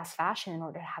shop fast fashion in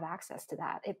order to have access to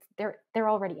that. They're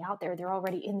already out there. They're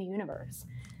already in the universe.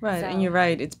 Right, and you're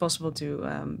right. It's possible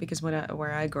to because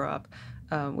where I grew up,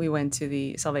 we went to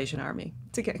the Salvation Army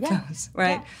to get clothes,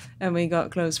 right? Yeah. And we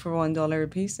got clothes for $1 a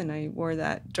piece, and I wore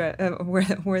that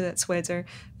wore that sweater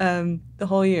the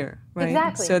whole year, right?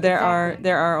 Exactly. So there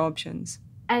are options.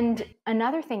 And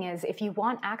another thing is, if you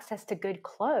want access to good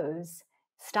clothes,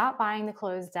 stop buying the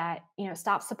clothes that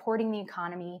stop supporting the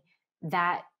economy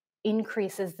that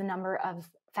increases the number of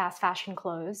fast fashion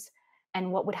clothes.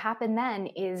 And what would happen then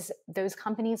is those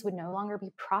companies would no longer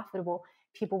be profitable.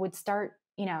 People would start,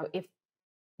 if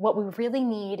what we really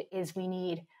need is we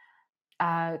need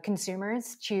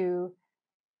consumers to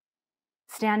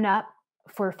stand up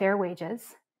for fair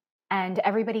wages. And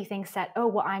everybody thinks that,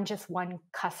 I'm just one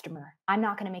customer. I'm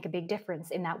not going to make a big difference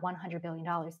in that $100 billion.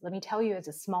 Let me tell you, as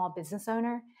a small business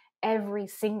owner, every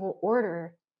single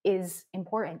order is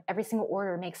important. Every single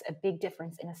order makes a big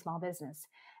difference in a small business,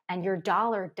 and your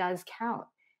dollar does count.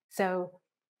 So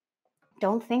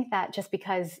don't think that just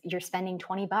because you're spending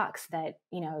 $20 that,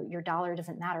 your dollar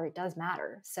doesn't matter. It does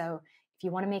matter. So if you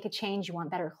want to make a change, you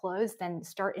want better clothes, then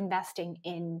start investing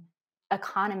in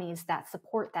economies that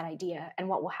support that idea. And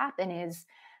what will happen is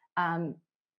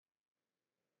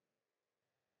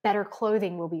better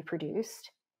clothing will be produced,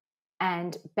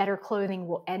 and better clothing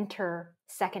will enter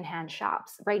secondhand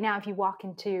shops. Right now, if you walk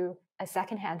into a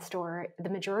secondhand store, the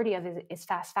majority of it is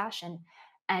fast fashion,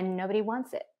 and nobody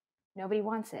wants it. Nobody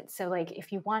wants it. So, like,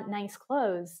 if you want nice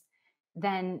clothes,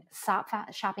 then stop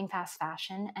shopping fast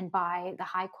fashion and buy the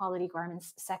high quality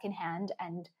garments secondhand.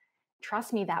 And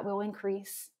trust me, that will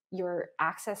increase your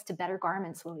access to better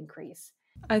garments will increase.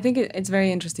 I think it's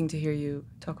very interesting to hear you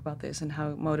talk about this and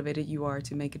how motivated you are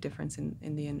to make a difference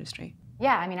in the industry.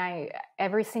 Yeah, I mean,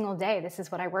 every single day, this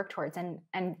is what I work towards.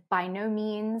 And by no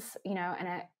means,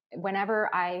 whenever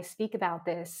I speak about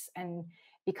this and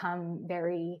become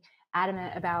very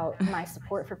adamant about my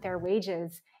support for fair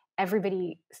wages,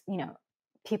 everybody,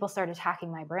 people start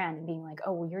attacking my brand and being like,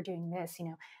 oh, well, you're doing this,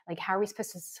 like, how are we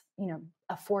supposed to,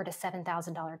 afford a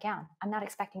 $7,000 gown? I'm not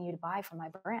expecting you to buy from my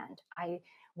brand.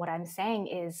 What I'm saying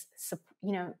is,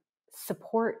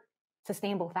 support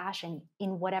sustainable fashion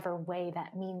in whatever way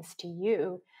that means to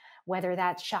you, whether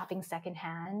that's shopping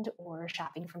secondhand or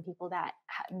shopping from people that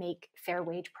make fair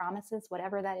wage promises,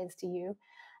 whatever that is to you,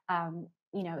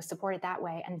 support it that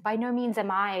way. And by no means am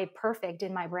I perfect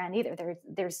in my brand either.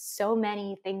 There's so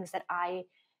many things that I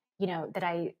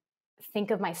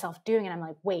think of myself doing, and I'm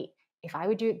like, wait, if I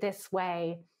would do it this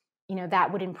way,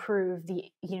 that would improve the,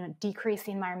 decrease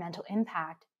the environmental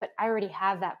impact, but I already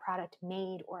have that product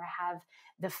made, or I have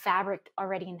the fabric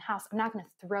already in house. I'm not going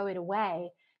to throw it away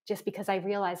just because I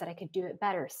realized that I could do it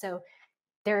better. So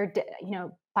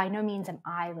by no means am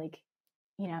I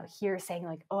here saying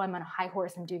like, oh, I'm on a high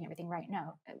horse, I'm doing everything right.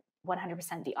 No,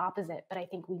 100% the opposite. But I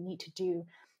think we need to do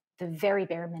the very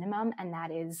bare minimum, and that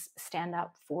is stand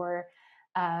up for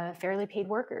fairly paid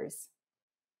workers.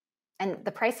 And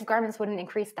the price of garments wouldn't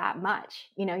increase that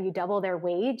much. You double their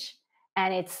wage,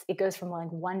 and it goes from like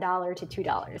 $1 to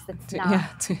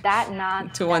 $2. That's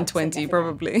not to $1.20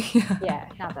 probably. Yeah,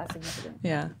 not that significant.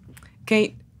 Yeah,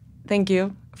 Kate, thank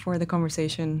you for the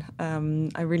conversation.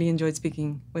 I really enjoyed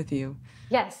speaking with you.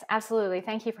 Yes, absolutely.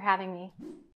 Thank you for having me.